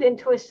 and turn it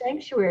into a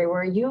sanctuary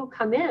where you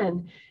come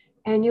in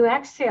and you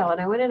exhale. And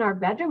I went in our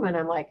bedroom and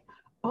I'm like,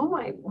 oh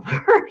my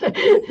word,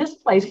 this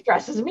place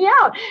stresses me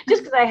out,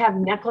 just because I have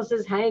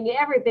necklaces hanging,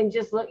 everything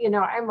just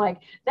I'm like,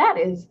 that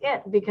is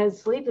it, because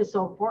sleep is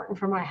so important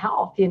for my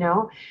health,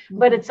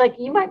 but it's like,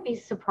 you might be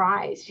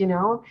surprised,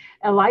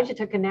 Elijah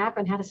took a nap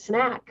and had a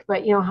snack,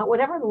 but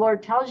whatever the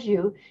Lord tells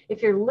you,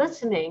 if you're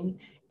listening,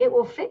 it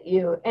will fit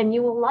you and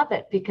you will love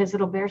it, because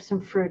it'll bear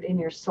some fruit in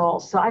your soul.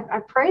 So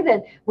I pray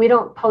that we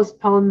don't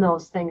postpone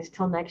those things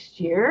till next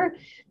year,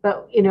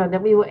 but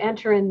that we will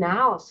enter in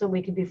now so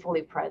we can be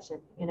fully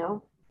present,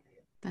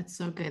 That's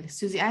so good.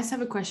 Susie, I just have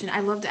a question.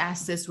 I love to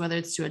ask this, whether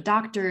it's to a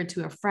doctor,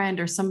 to a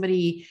friend, or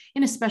somebody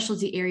in a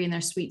specialty area in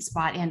their sweet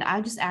spot. And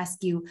I'll just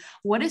ask you,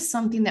 what is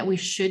something that we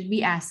should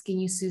be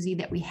asking you, Susie,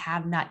 that we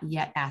have not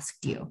yet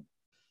asked you?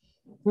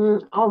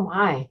 Oh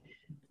my,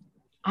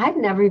 I've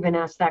never even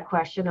asked that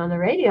question on the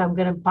radio. I'm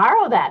going to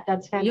borrow that.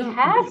 That's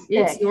fantastic.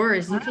 It's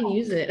yours. You can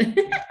use it.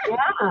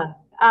 Yeah.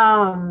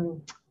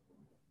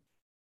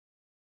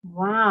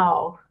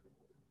 Wow.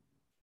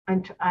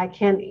 I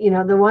can't,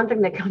 the one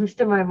thing that comes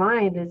to my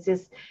mind is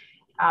just,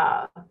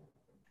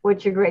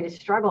 what's your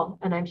greatest struggle?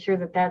 And I'm sure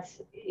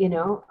that's,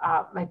 anyway,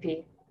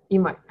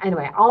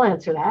 I'll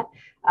answer that.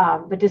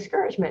 But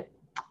discouragement,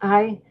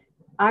 I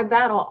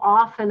battle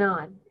off and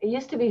on. It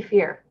used to be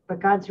fear, but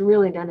God's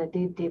really done a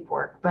deep, deep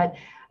work. But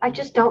I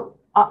just don't,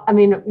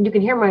 you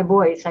can hear my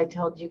voice. I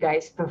told you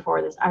guys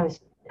before this,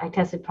 I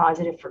tested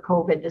positive for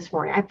COVID this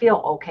morning. I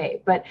feel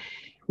okay, but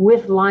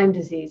with Lyme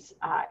disease,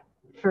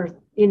 for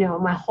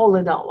my whole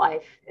adult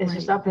life is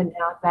just up and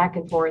down, back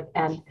and forth.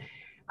 And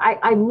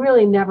I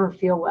really never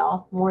feel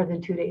well more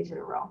than 2 days in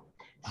a row.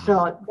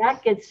 So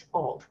that gets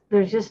old.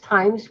 There's just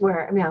times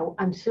where,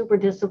 I'm super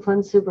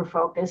disciplined, super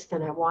focused,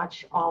 and I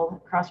watch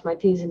all, cross my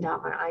T's and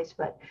dot my I's.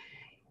 But,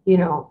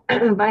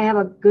 if I have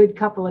a good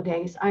couple of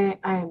days, I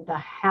am the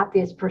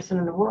happiest person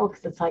in the world,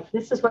 because it's like,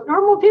 this is what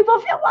normal people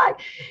feel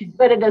like.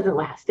 But it doesn't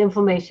last.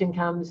 Inflammation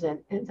comes, and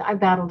I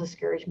battle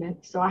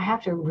discouragement. So I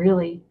have to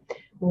really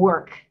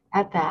work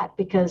at that,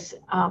 because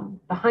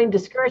behind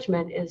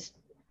discouragement is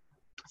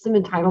some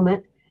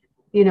entitlement.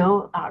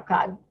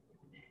 God,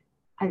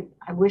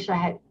 I wish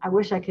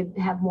I could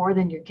have more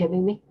than you're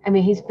giving me.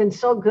 He's been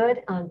so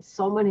good on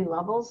so many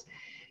levels,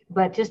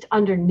 but just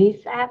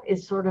underneath that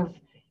is sort of,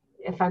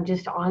 if I'm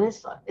just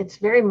honest, it's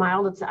very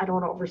mild. I don't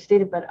want to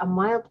overstate it, but a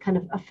mild kind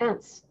of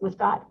offense with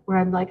God, where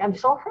I'm like, I'm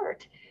so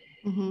hurt,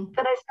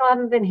 but I still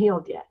haven't been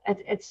healed yet.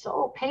 It's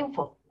so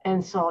painful.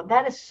 And so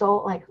that is so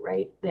like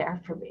right there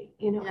for me,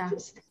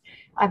 just,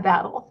 I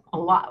battle a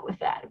lot with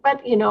that,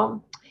 but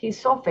he's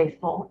so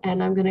faithful,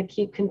 and I'm going to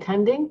keep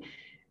contending.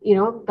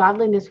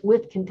 Godliness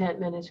with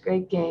contentment is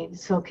great gain.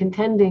 So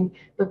contending,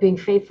 but being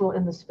faithful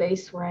in the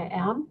space where I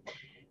am,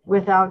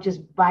 without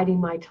just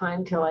biding my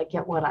time till I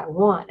get what I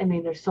want.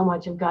 There's so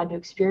much of God to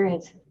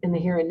experience in the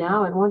here and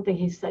now. And one thing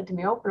he said to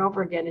me over and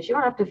over again is, you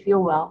don't have to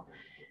feel well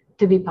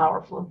to be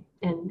powerful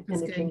in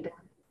the kingdom.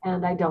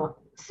 And I don't.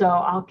 So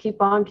I'll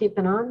keep on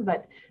keeping on.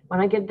 But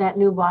when I get that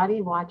new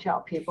body, watch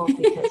out, people,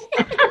 because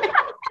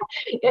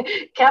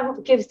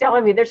Kevin keeps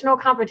telling me there's no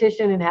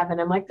competition in heaven.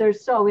 I'm like, there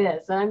so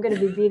is. And I'm going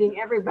to be beating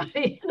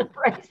everybody in the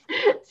race.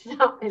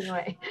 So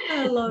anyway,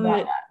 I love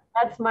it.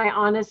 That's my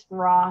honest,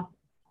 raw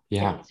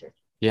answer.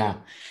 Yeah.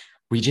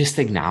 We just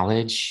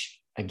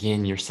acknowledge,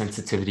 again, your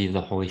sensitivity to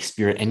the Holy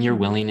Spirit and your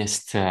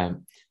willingness to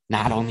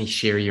not only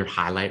share your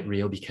highlight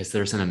reel, because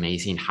there's an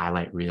amazing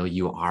highlight reel.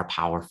 You are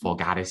powerful.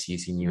 God is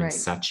using you in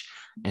such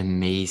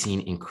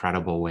amazing,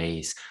 incredible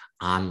ways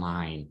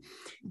online.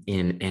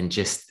 And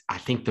just, I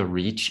think the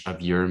reach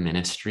of your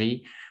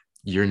ministry,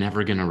 you're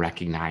never going to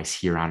recognize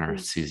here on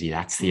earth, Susie.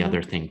 That's the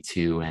other thing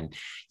too. And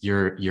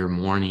your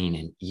morning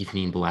and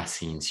evening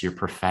blessings, your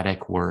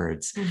prophetic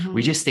words,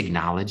 we just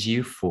acknowledge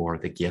you for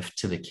the gift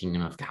to the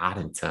kingdom of God,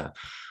 and to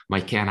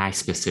Micah and I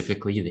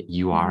specifically, that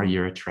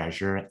you're a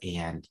treasure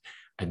and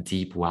a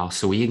deep well.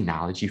 So we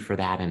acknowledge you for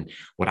that. And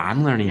what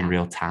I'm learning in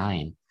real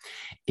time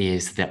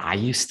is that I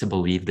used to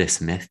believe this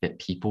myth that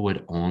people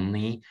would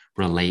only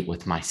relate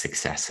with my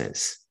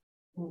successes.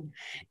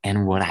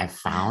 And what I've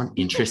found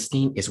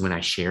interesting is when I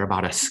share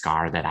about a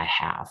scar that I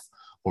have,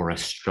 or a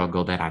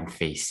struggle that I'm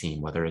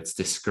facing, whether it's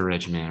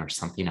discouragement or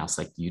something else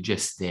like you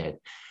just did,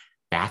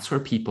 that's where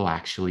people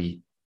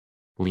actually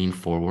lean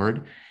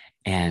forward,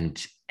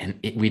 and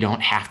we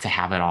don't have to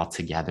have it all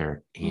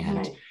together.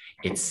 And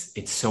it's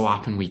so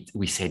often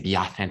we say, be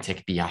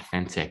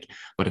authentic,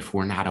 but if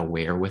we're not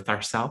aware with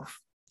ourselves,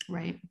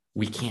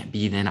 we can't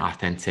be then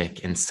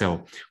authentic. And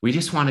so we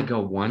just want to go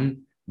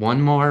one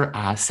more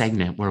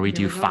segment where we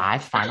do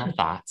 5 final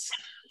thoughts,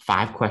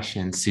 5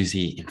 questions,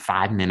 Susie, in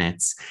 5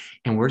 minutes.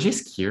 And we're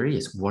just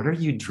curious, what are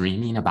you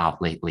dreaming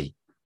about lately?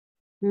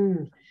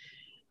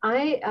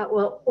 I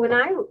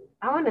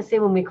want to say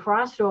when we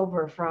crossed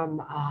over from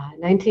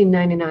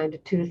 1999 to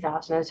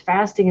 2000, I was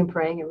fasting and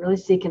praying and really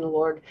seeking the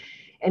Lord.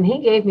 And he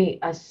gave me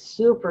a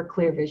super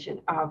clear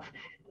vision of,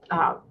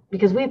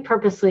 because we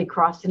purposely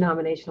cross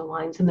denominational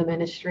lines in the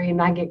ministry,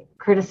 and I get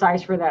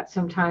criticized for that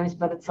sometimes,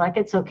 but it's like,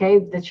 it's okay.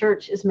 The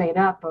church is made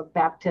up of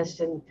Baptists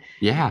and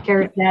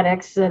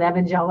charismatics and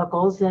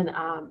evangelicals.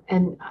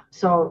 And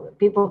so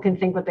people can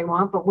think what they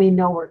want, but we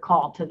know we're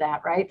called to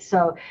that. Right.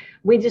 So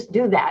we just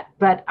do that.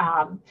 But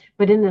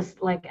in this,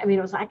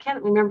 I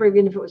can't remember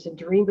even if it was a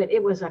dream, but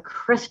it was a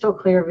crystal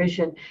clear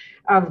vision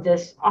of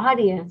this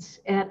audience.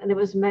 And it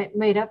was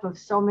made up of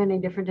so many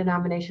different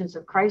denominations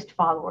of Christ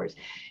followers.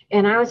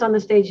 And I was on the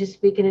stage just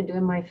speaking and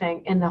doing my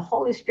thing. And the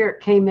Holy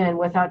Spirit came in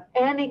without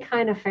any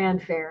kind of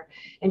fanfare.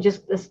 And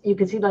just this, you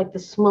could see like the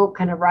smoke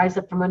kind of rise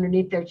up from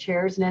underneath their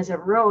chairs. And as it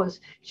rose,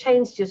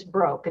 chains just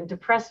broke, and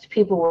depressed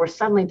people were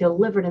suddenly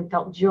delivered and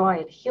felt joy,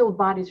 and healed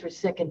bodies were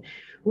sick. And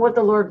what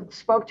the Lord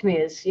spoke to me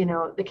is,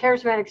 the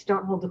charismatics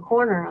don't hold the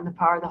corner on the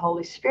power of the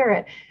Holy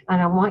Spirit. And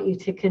I want you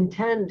to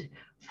contend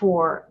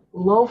for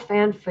low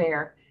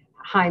fanfare,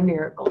 high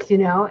miracles,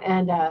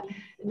 and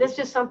this is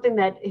just something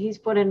that he's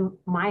put in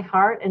my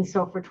heart. And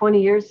so for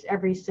 20 years,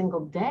 every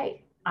single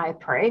day, I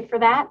pray for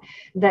that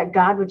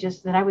God would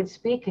that I would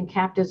speak and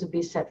captives would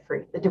be set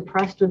free. The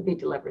depressed would be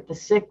delivered. The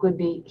sick would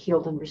be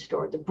healed and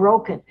restored. The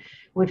broken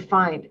would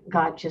find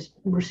God just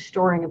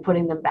restoring and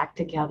putting them back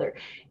together.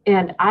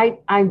 And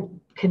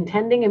I'm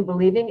contending and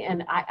believing.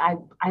 And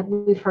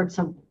we've heard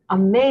some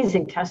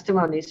amazing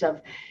testimonies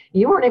of,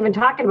 you weren't even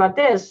talking about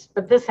this,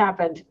 but this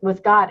happened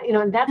with God,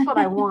 and that's what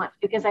I want,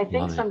 because I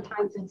think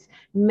sometimes it's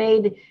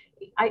made,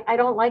 I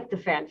don't like the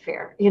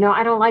fanfare,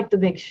 I don't like the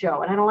big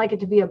show, and I don't like it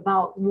to be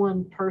about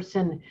one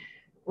person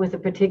with a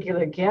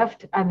particular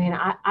gift.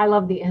 I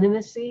love the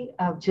intimacy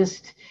of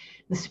just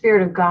the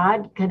Spirit of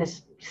God kind of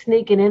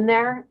sneaking in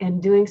there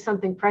and doing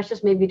something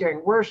precious, maybe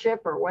during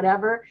worship or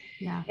whatever.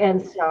 Yeah.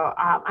 And so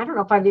I don't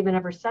know if I've even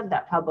ever said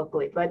that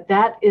publicly, but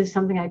that is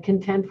something I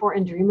contend for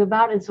and dream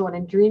about. And so what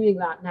I'm dreaming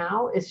about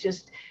now is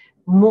just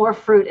more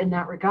fruit in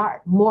that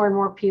regard, more and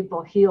more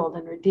people healed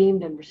and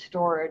redeemed and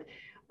restored.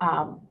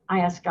 I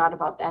ask God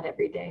about that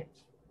every day.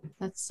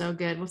 That's so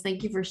good. Well,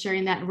 thank you for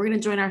sharing that. And we're going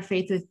to join our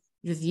faith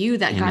with you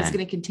that Amen. God's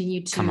going to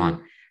continue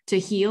to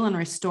heal and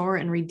restore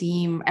and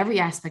redeem every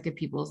aspect of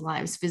people's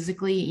lives,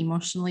 physically,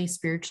 emotionally,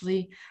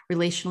 spiritually,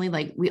 relationally.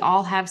 Like we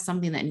all have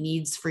something that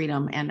needs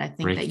freedom. And I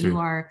think that you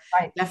are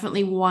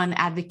definitely one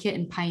advocate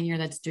and pioneer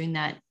that's doing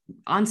that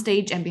on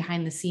stage and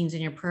behind the scenes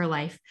in your prayer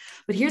life.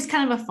 But here's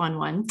kind of a fun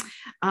one.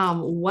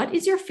 What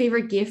is your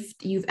favorite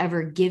gift you've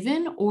ever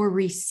given or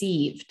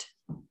received?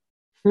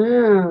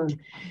 Well,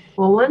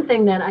 one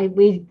thing that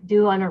we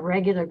do on a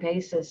regular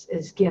basis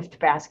is gift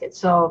baskets.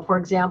 So, for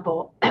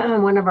example,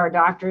 one of our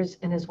doctors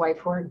and his wife,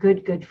 who are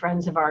good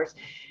friends of ours,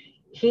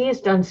 he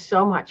has done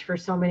so much for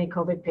so many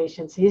COVID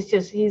patients.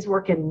 He's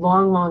working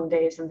long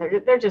days, and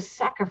they're just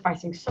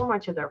sacrificing so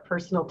much of their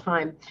personal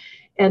time.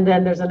 And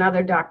then there's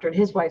another doctor and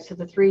his wife. So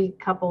the three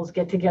couples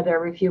get together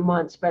every few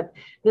months. But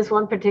this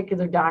one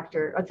particular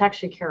doctor, it's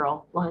actually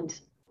Carol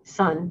Lund's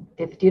son.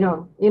 If you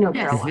know Yes.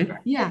 Carol Lund. Right?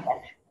 Yeah.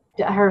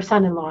 Her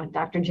son-in-law,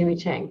 Dr. Jimmy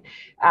Chang.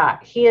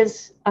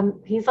 He's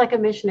like a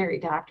missionary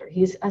doctor.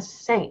 He's a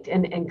saint.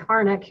 And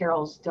Karna,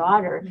 Carol's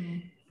daughter,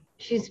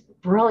 she's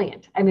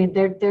brilliant. I mean,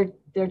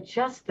 they're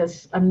just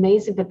this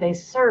amazing, but they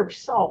serve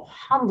so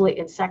humbly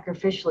and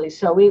sacrificially.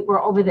 So we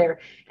were over there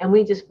and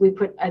we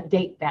put a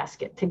date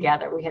basket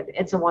together. We had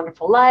It's a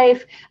Wonderful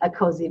Life, a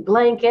cozy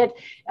blanket.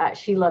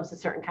 She loves a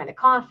certain kind of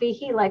coffee.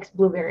 He likes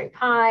blueberry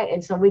pie.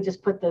 And so we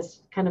just put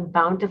this kind of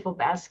bountiful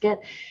basket.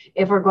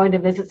 If we're going to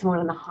visit someone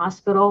in the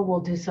hospital, we'll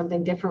do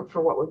something different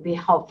for what would be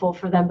helpful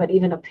for them. But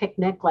even a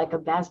picnic, like a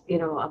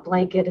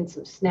blanket and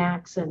some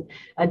snacks and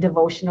a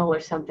devotional or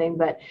something.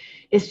 But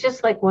it's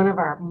just like one of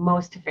our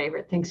most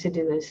favorite things to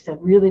do is to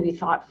really be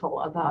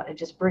thoughtful about and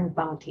just bring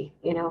bounty,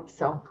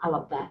 so I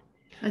love that.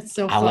 That's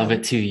so fun. I love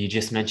it too. You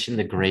just mentioned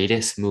the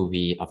greatest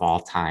movie of all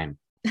time,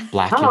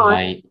 black and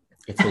white.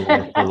 It's a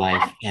Wonderful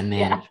Life. And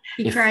then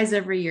he cries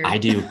every year. I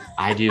do.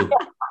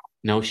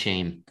 No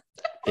shame.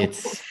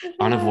 It's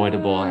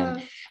unavoidable.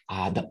 And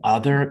the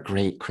other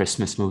great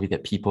Christmas movie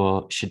that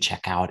people should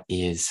check out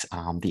is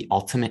The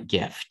Ultimate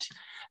Gift.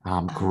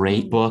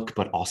 Great book,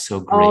 but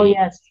also great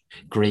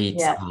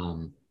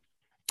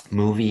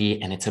movie,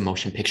 and it's a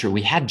motion picture.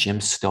 We had Jim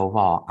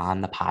Stovall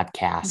on the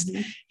podcast.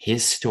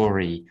 His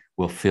story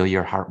will fill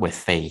your heart with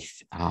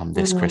faith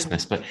this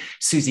Christmas. But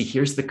Susie,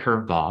 here's the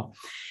curveball: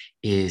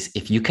 is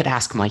if you could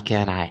ask Micah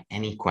and I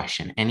any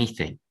question,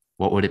 anything,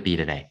 what would it be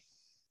today?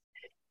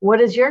 What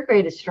is your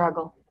greatest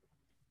struggle?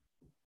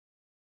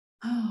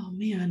 Oh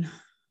man,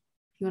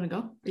 you want to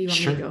go? Or you want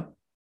me to go?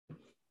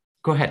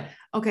 Go ahead.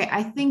 Okay,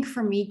 I think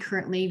for me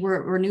currently,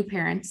 we're new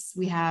parents.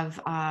 We have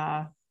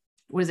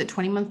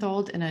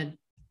 20-month-old and a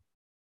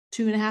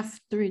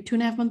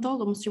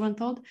 2.5-month-old, almost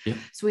 2-month-old. Yep.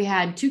 So we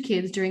had 2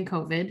 kids during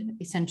COVID,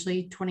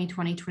 essentially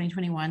 2020,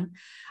 2021.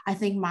 I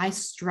think my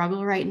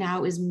struggle right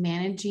now is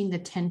managing the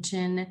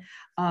tension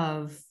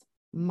of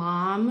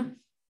mom,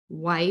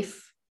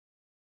 wife,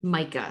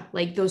 Micah,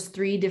 like those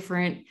 3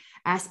 different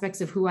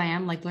aspects of who I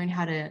am, like learn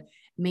how to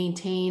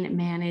maintain,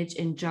 manage,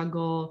 and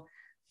juggle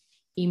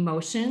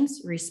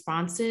emotions,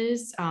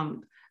 responses.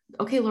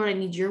 Okay, Lord, I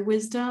need your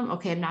wisdom.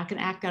 Okay, I'm not going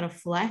to act out of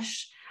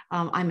flesh.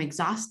 I'm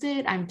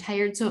exhausted. I'm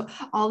tired. So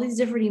all these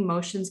different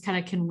emotions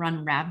kind of can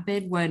run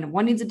rapid when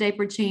one needs a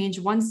diaper change,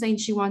 one's saying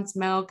she wants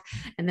milk,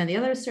 and then the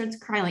other starts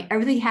crying. Like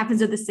everything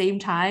happens at the same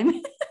time.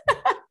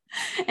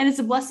 And it's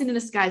a blessing in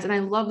disguise. And I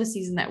love the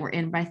season that we're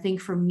in. But I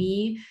think for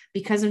me,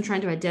 because I'm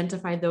trying to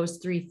identify those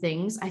 3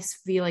 things, I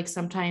feel like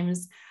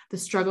sometimes the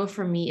struggle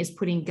for me is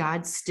putting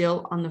God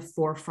still on the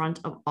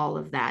forefront of all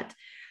of that.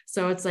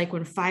 So it's like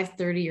when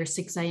 5:30 or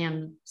 6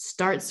 a.m.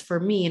 starts for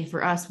me and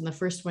for us, when the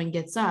first one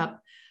gets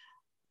up,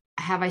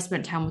 have I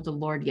spent time with the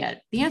Lord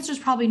yet? The answer is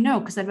probably no,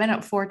 because I've been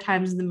up 4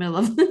 times in the middle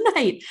of the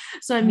night.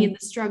 So, I mean,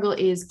 the struggle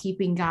is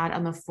keeping God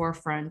on the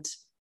forefront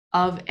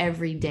of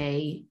every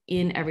day,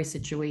 in every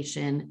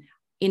situation,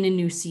 in a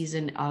new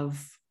season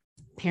of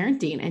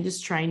parenting, and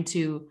just trying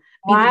to be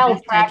while the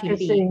best I can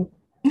be.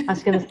 I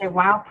was going to say,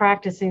 while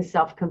practicing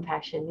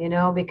self-compassion,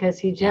 because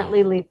he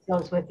gently leads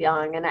those with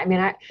young. And I mean,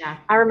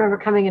 I remember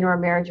coming into our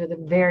marriage with a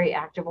very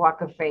active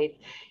walk of faith,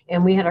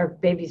 and we had our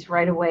babies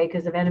right away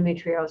because of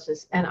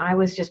endometriosis. And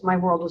my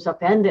world was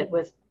upended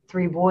with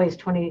 3 boys,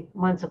 20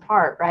 months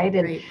apart. Right.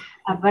 And,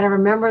 but I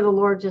remember the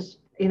Lord just,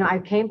 I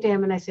came to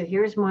him and I said,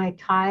 here's my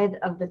tithe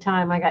of the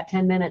time. I got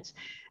 10 minutes.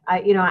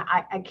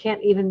 I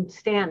can't even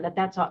stand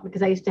that's all,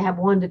 because I used to have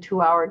 1 to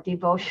 2 hour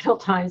devotional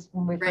times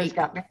when we first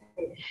got married.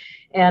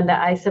 And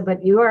I said,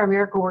 but you are a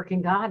miracle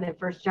working God. And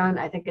 1 John,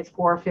 I think it's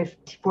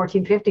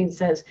 14, 15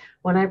 says,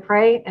 when I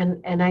pray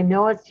and I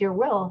know it's your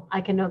will,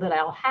 I can know that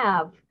I'll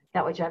have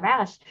that which I've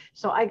asked.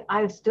 So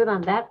I stood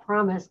on that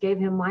promise, gave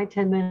him my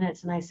 10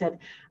 minutes, and I said,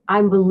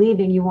 I'm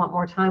believing you want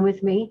more time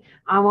with me.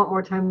 I want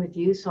more time with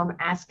you. So I'm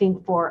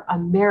asking for a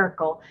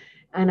miracle.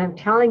 And I'm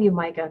telling you,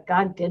 Micah,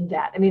 God did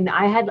that. I mean,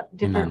 I had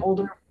different Amen.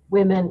 older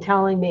women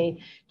telling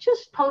me,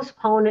 just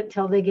postpone it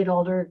till they get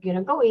older,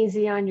 go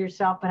easy on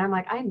yourself. But I'm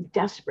like, I'm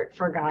desperate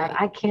for God. Right.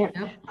 I can't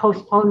Yep.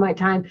 postpone my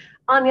time.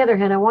 On the other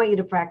hand, I want you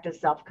to practice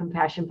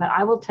self-compassion, but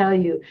I will tell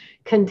you,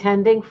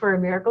 contending for a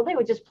miracle, they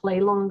would just play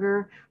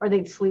longer or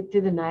they'd sleep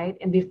through the night.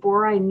 And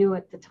before I knew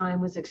it, the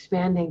time was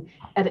expanding.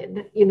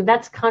 And,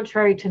 that's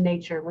contrary to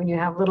nature when you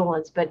have little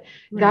ones, but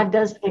Right. God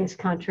does things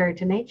contrary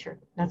to nature.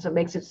 That's what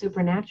makes it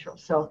supernatural.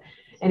 So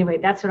anyway,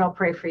 that's what I'll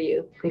pray for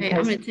you. Okay,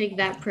 I'm going to take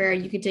that prayer.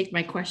 You can take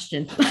my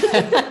question.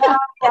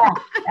 yeah,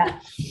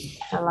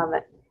 I love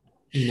it.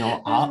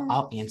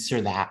 I'll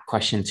answer that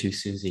question too,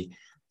 Susie.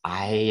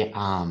 I,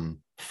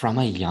 from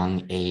a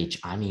young age,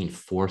 I mean,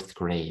 4th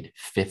grade,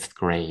 5th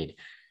grade,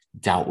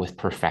 dealt with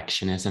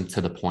perfectionism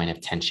to the point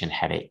of tension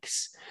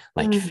headaches.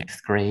 Like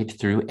 5th grade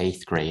through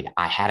 8th grade,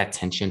 I had a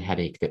tension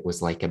headache that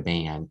was like a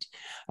band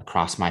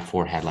across my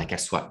forehead, like a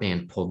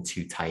sweatband pulled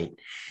too tight.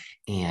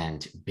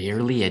 And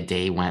barely a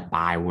day went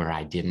by where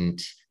I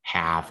didn't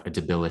have a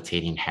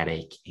debilitating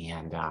headache.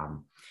 And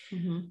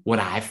what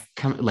I've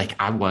come, like,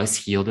 I was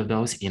healed of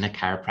those in a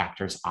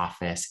chiropractor's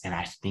office. And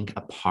I think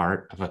a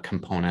part of a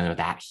component of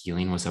that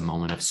healing was a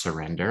moment of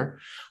surrender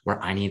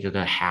where I needed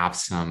to have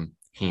some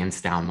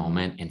hands down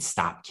moment and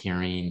stop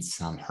carrying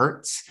some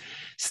hurts,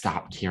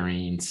 stop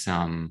carrying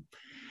some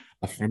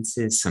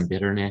offenses, some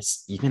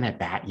bitterness, even at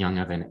that young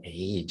of an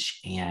age.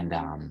 And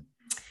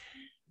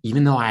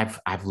even though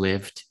I've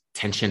lived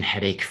tension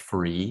headache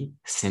free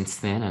since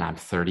then, and I'm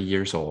 30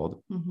 years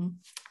old,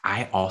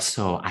 I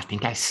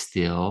think I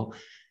still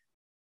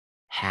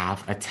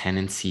have a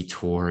tendency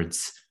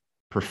towards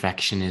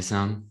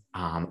perfectionism.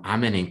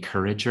 I'm an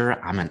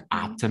encourager, I'm an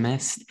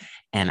optimist,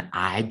 and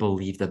I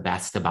believe the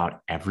best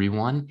about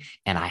everyone.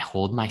 And I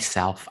hold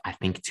myself, I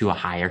think, to a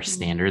higher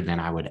standard than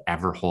I would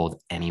ever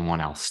hold anyone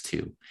else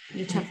to.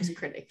 Your toughest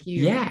critic.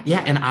 Yeah.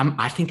 And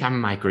I think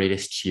I'm my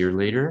greatest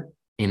cheerleader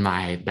in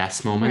my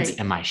best moments. Right.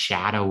 And my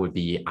shadow would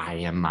be, I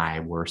am my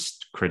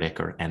worst critic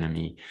or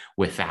enemy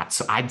with that.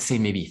 So I'd say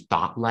maybe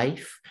thought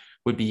life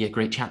would be a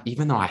great challenge,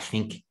 even though I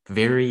think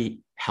very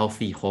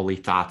healthy, holy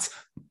thoughts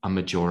a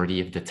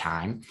majority of the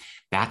time.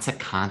 That's a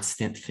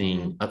constant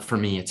thing. For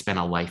me, it's been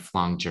a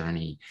lifelong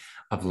journey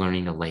of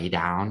learning to lay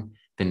down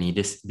the need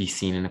to be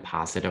seen in a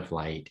positive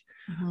light.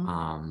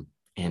 John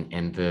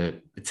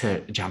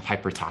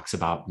Piper talks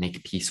about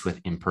make peace with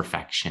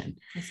imperfection.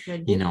 That's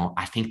good.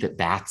 I think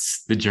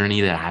that's the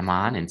journey that I'm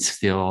on, and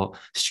still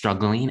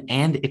struggling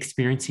and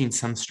experiencing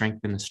some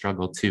strength in the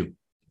struggle too.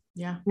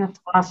 Yeah. That's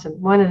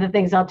awesome. One of the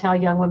things I'll tell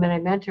young women I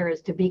mentor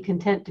is to be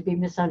content to be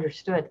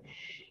misunderstood.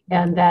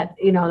 And that,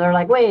 they're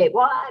like, wait,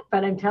 what?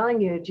 But I'm telling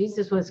you,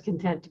 Jesus was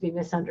content to be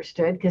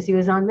misunderstood because he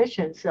was on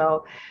mission.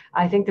 So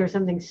I think there's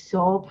something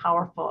so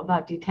powerful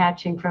about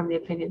detaching from the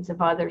opinions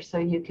of others so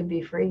you can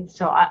be free.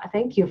 So I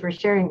thank you for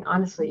sharing.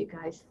 Honestly, you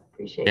guys,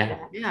 appreciate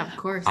that. Yeah, of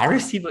course. I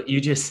receive what you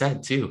just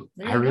said too.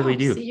 I really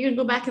do. So you can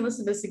go back and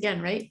listen to this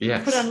again, right?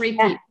 Yes. Put on repeat.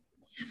 Yeah.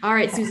 All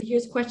right, Susie,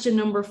 here's question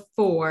number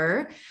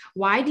 4.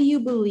 Why do you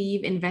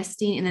believe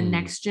investing in the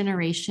next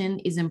generation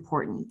is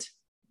important?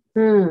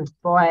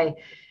 Boy.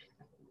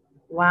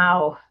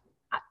 Wow.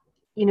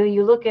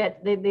 You look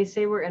at, they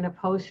say we're in a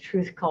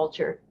post-truth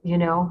culture,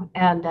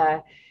 and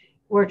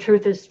where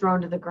truth is thrown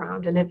to the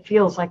ground. And it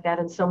feels like that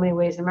in so many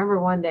ways. I remember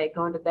one day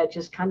going to bed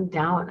just kind of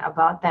down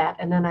about that.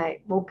 And then I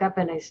woke up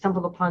and I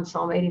stumbled upon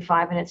Psalm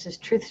 85, and it says,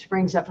 truth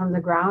springs up from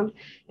the ground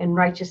and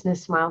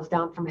righteousness smiles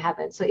down from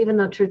heaven. So even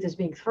though truth is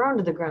being thrown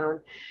to the ground,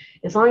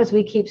 as long as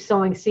we keep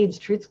sowing seeds,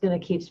 truth's going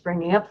to keep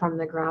springing up from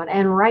the ground,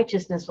 and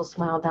righteousness will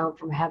smile down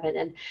from heaven.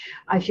 And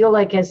I feel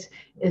like if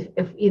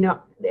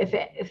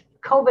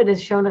COVID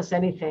has shown us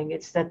anything,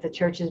 it's that the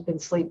church has been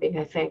sleeping.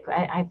 I think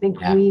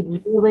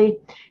we really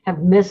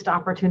have missed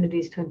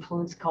opportunities to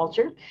influence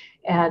culture.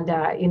 And,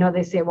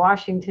 they say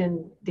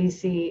Washington,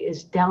 D.C.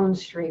 is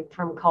downstream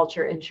from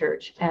culture and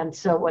church. And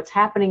so what's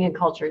happening in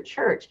culture and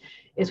church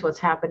is what's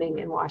happening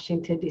in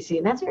Washington, D.C.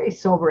 And that's very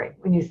sobering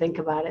when you think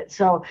about it.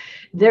 So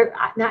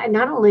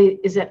not only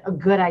is it a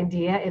good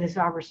idea, it is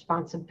our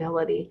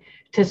responsibility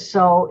to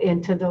sow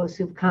into those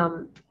who've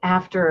come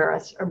after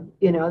us, or,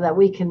 that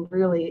we can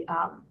really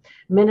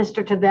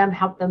minister to them,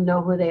 help them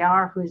know who they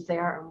are, who's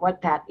there, and what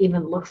that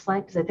even looks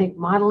like. Because I think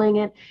modeling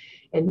it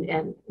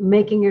and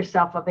making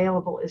yourself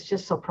available is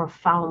just so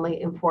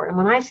profoundly important.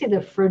 When I see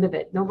the fruit of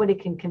it, nobody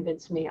can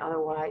convince me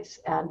otherwise.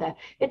 And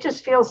it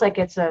just feels like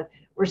it's a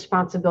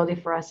responsibility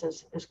for us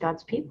as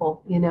God's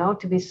people,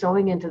 to be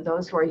sowing into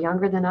those who are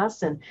younger than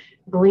us and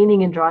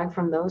gleaning and drawing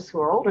from those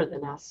who are older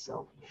than us.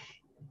 So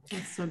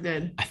that's so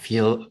good. I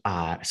feel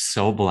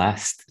so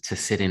blessed to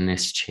sit in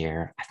this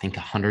chair. I think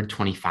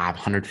 125,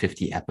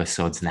 150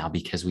 episodes now,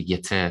 because we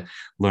get to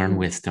learn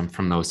wisdom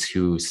from those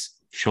whose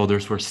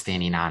shoulders we're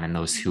standing on and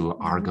those who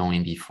are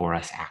going before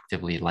us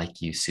actively,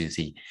 like you,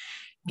 Susie.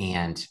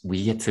 And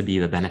we get to be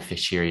the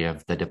beneficiary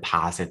of the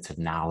deposits of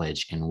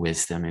knowledge and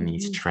wisdom and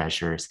these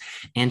treasures,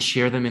 and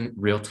share them in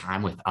real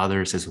time with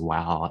others as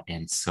well.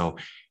 And so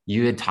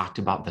you had talked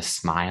about the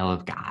smile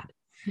of God.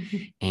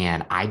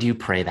 And I do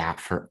pray that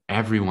for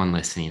everyone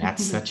listening.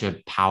 That's such a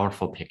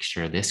powerful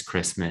picture this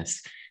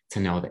Christmas,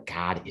 to know that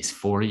God is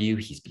for you.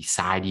 He's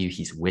beside you.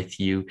 He's with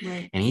you.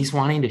 Right. And he's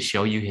wanting to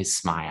show you his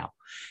smile.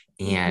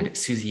 And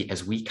Susie,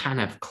 as we kind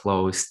of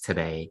close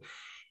today,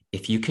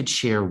 if you could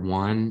share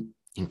one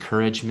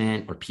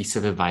encouragement or piece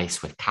of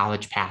advice with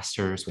college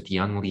pastors, with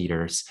young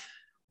leaders,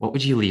 what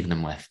would you leave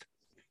them with?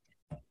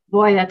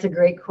 Boy, that's a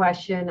great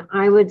question.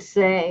 I would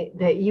say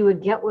that you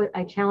would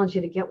I challenge you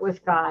to get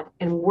with God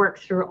and work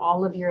through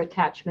all of your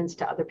attachments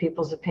to other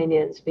people's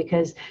opinions,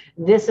 because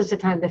this is the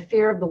time. The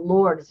fear of the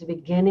Lord is the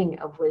beginning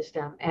of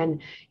wisdom.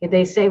 And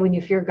they say when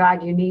you fear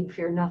God, you need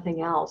fear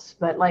nothing else.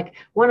 But like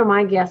one of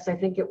my guests, I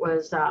think it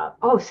was,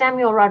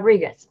 Samuel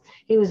Rodriguez.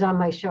 He was on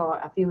my show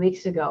a few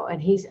weeks ago.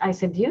 And I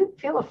said, do you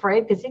feel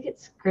afraid? Because he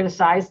gets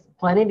criticized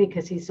plenty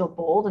because he's so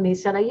bold. And he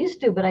said, I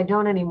used to, but I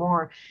don't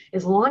anymore.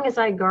 As long as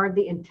I guard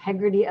the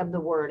integrity of the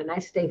word and I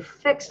stay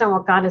fixed on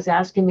what God is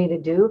asking me to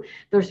do,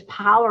 there's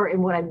power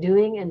in what I'm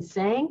doing and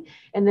saying,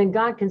 and then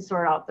God can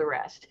sort out the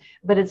rest.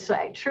 But it's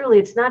truly,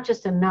 it's not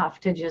just enough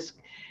to just,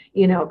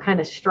 kind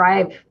of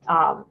strive.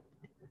 How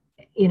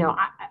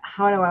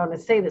do I want to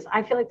say this?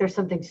 I feel like there's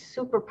something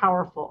super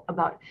powerful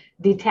about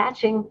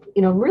detaching,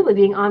 really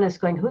being honest,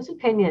 going, whose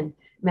opinion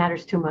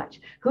matters too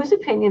much? Whose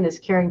opinion is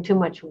carrying too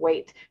much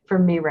weight for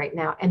me right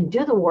now? And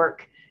do the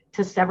work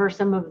to sever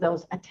some of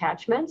those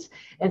attachments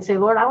and say,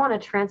 Lord, I want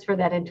to transfer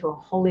that into a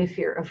holy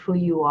fear of who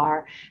you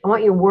are. I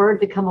want your word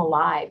to come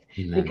alive.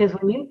 Amen. Because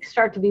when you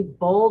start to be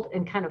bold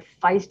and kind of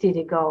feisty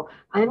to go,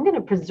 I'm going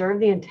to preserve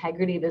the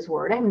integrity of his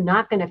word. I'm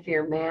not going to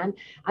fear man.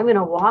 I'm going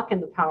to walk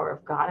in the power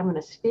of God. I'm going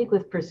to speak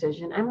with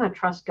precision. I'm going to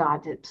trust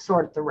God to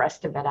sort the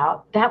rest of it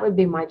out. That would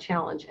be my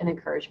challenge and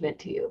encouragement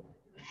to you.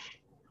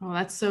 Oh,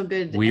 that's so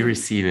good. We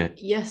receive it.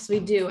 Yes, we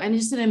do. And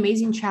it's just an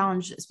amazing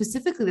challenge,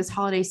 specifically this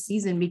holiday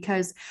season,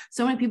 because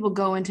so many people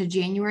go into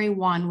January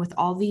 1 with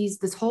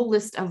this whole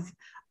list of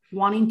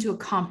wanting to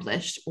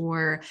accomplish,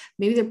 or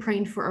maybe they're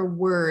praying for a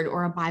word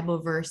or a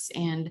Bible verse,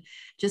 and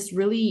just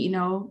really,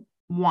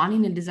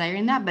 wanting and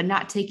desiring that, but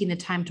not taking the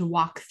time to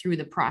walk through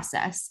the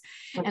process.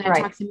 That's and I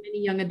talk to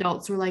many young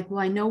adults who are like,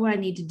 well, I know what I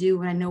need to do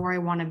and I know where I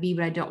want to be,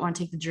 but I don't want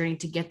to take the journey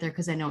to get there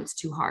because I know it's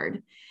too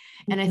hard.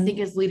 And I think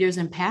as leaders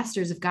and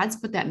pastors, if God's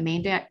put that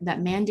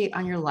mandate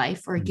on your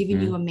life, or given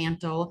you a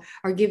mantle,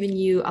 or given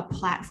you a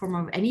platform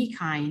of any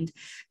kind,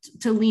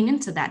 to lean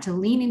into that, to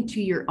lean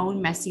into your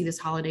own messy this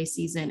holiday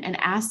season, and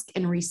ask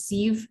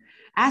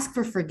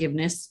for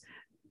forgiveness,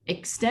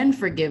 extend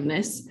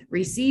forgiveness,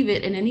 receive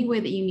it in any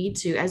way that you need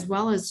to, as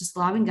well as just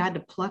allowing God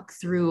to pluck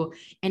through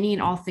any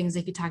and all things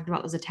like you talked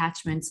about, those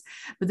attachments,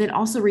 but then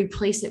also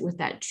replace it with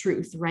that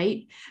truth,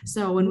 right?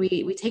 So when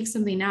we take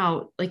something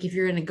out, like if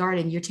you're in a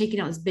garden, you're taking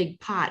out this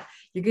big pot,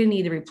 you're going to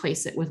need to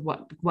replace it with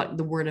what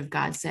the word of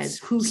God says,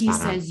 who he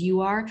says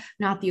you are,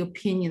 not the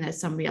opinion that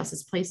somebody else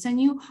has placed on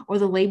you, or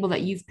the label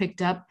that you've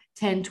picked up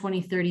 10,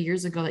 20, 30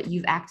 years ago that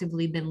you've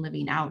actively been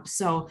living out.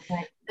 So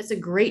that's a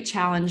great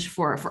challenge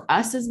for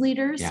us as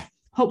leaders. Yeah.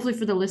 Hopefully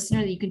for the listener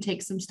that you can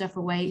take some stuff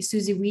away.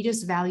 Susie, we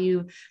just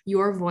value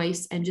your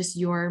voice and just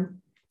your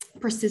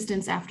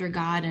persistence after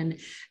God, and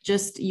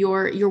just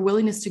your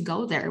willingness to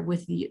go there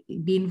with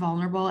being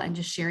vulnerable and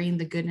just sharing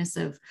the goodness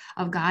of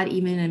God,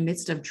 even in the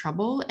midst of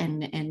trouble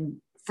and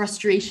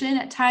frustration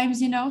at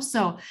times,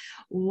 So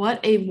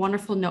what a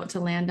wonderful note to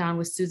land on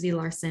with Susie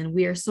Larson.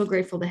 We are so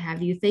grateful to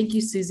have you. Thank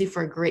you, Susie,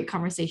 for a great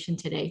conversation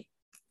today.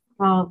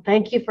 Well,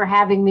 thank you for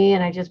having me.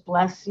 And I just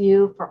bless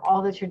you for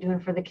all that you're doing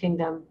for the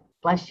kingdom.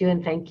 Bless you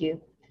and thank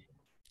you.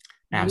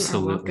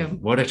 Absolutely.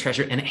 What a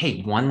treasure. And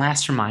hey, one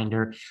last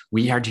reminder,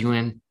 we are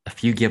doing a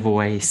few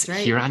giveaways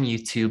here on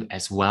YouTube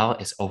as well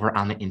as over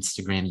on the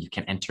Instagram. You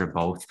can enter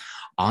both.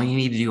 All you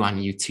need to do on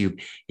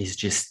YouTube is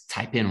just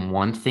type in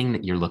one thing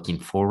that you're looking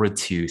forward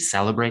to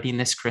celebrating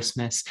this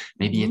Christmas.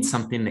 Maybe it's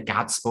something that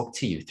God spoke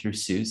to you through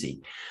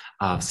Susie,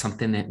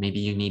 something that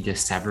maybe you need to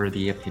sever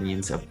the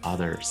opinions of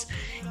others,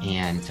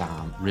 and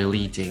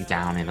really dig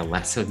down into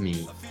less of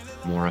me,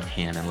 more of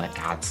him, and let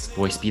God's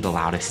voice be the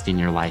loudest in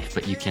your life.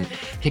 But you can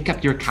pick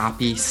up your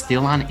copy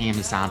still on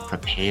Amazon,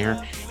 Prepare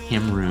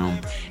Him Room,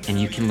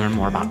 and you can learn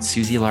more about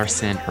Susie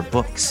Larson, her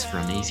books, her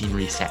amazing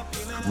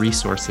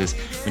resources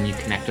when you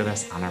connect with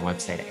us on our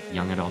website at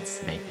Young Adults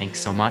Today.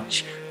 Thanks so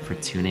much for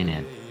tuning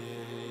in.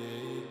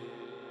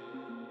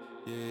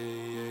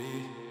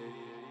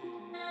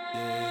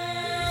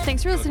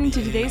 Thanks for listening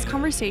to today's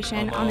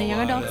conversation on the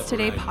Young Adults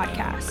Today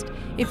podcast.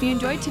 If you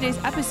enjoyed today's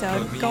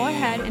episode, go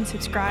ahead and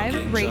subscribe,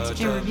 rate,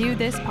 and review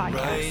this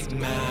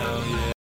podcast.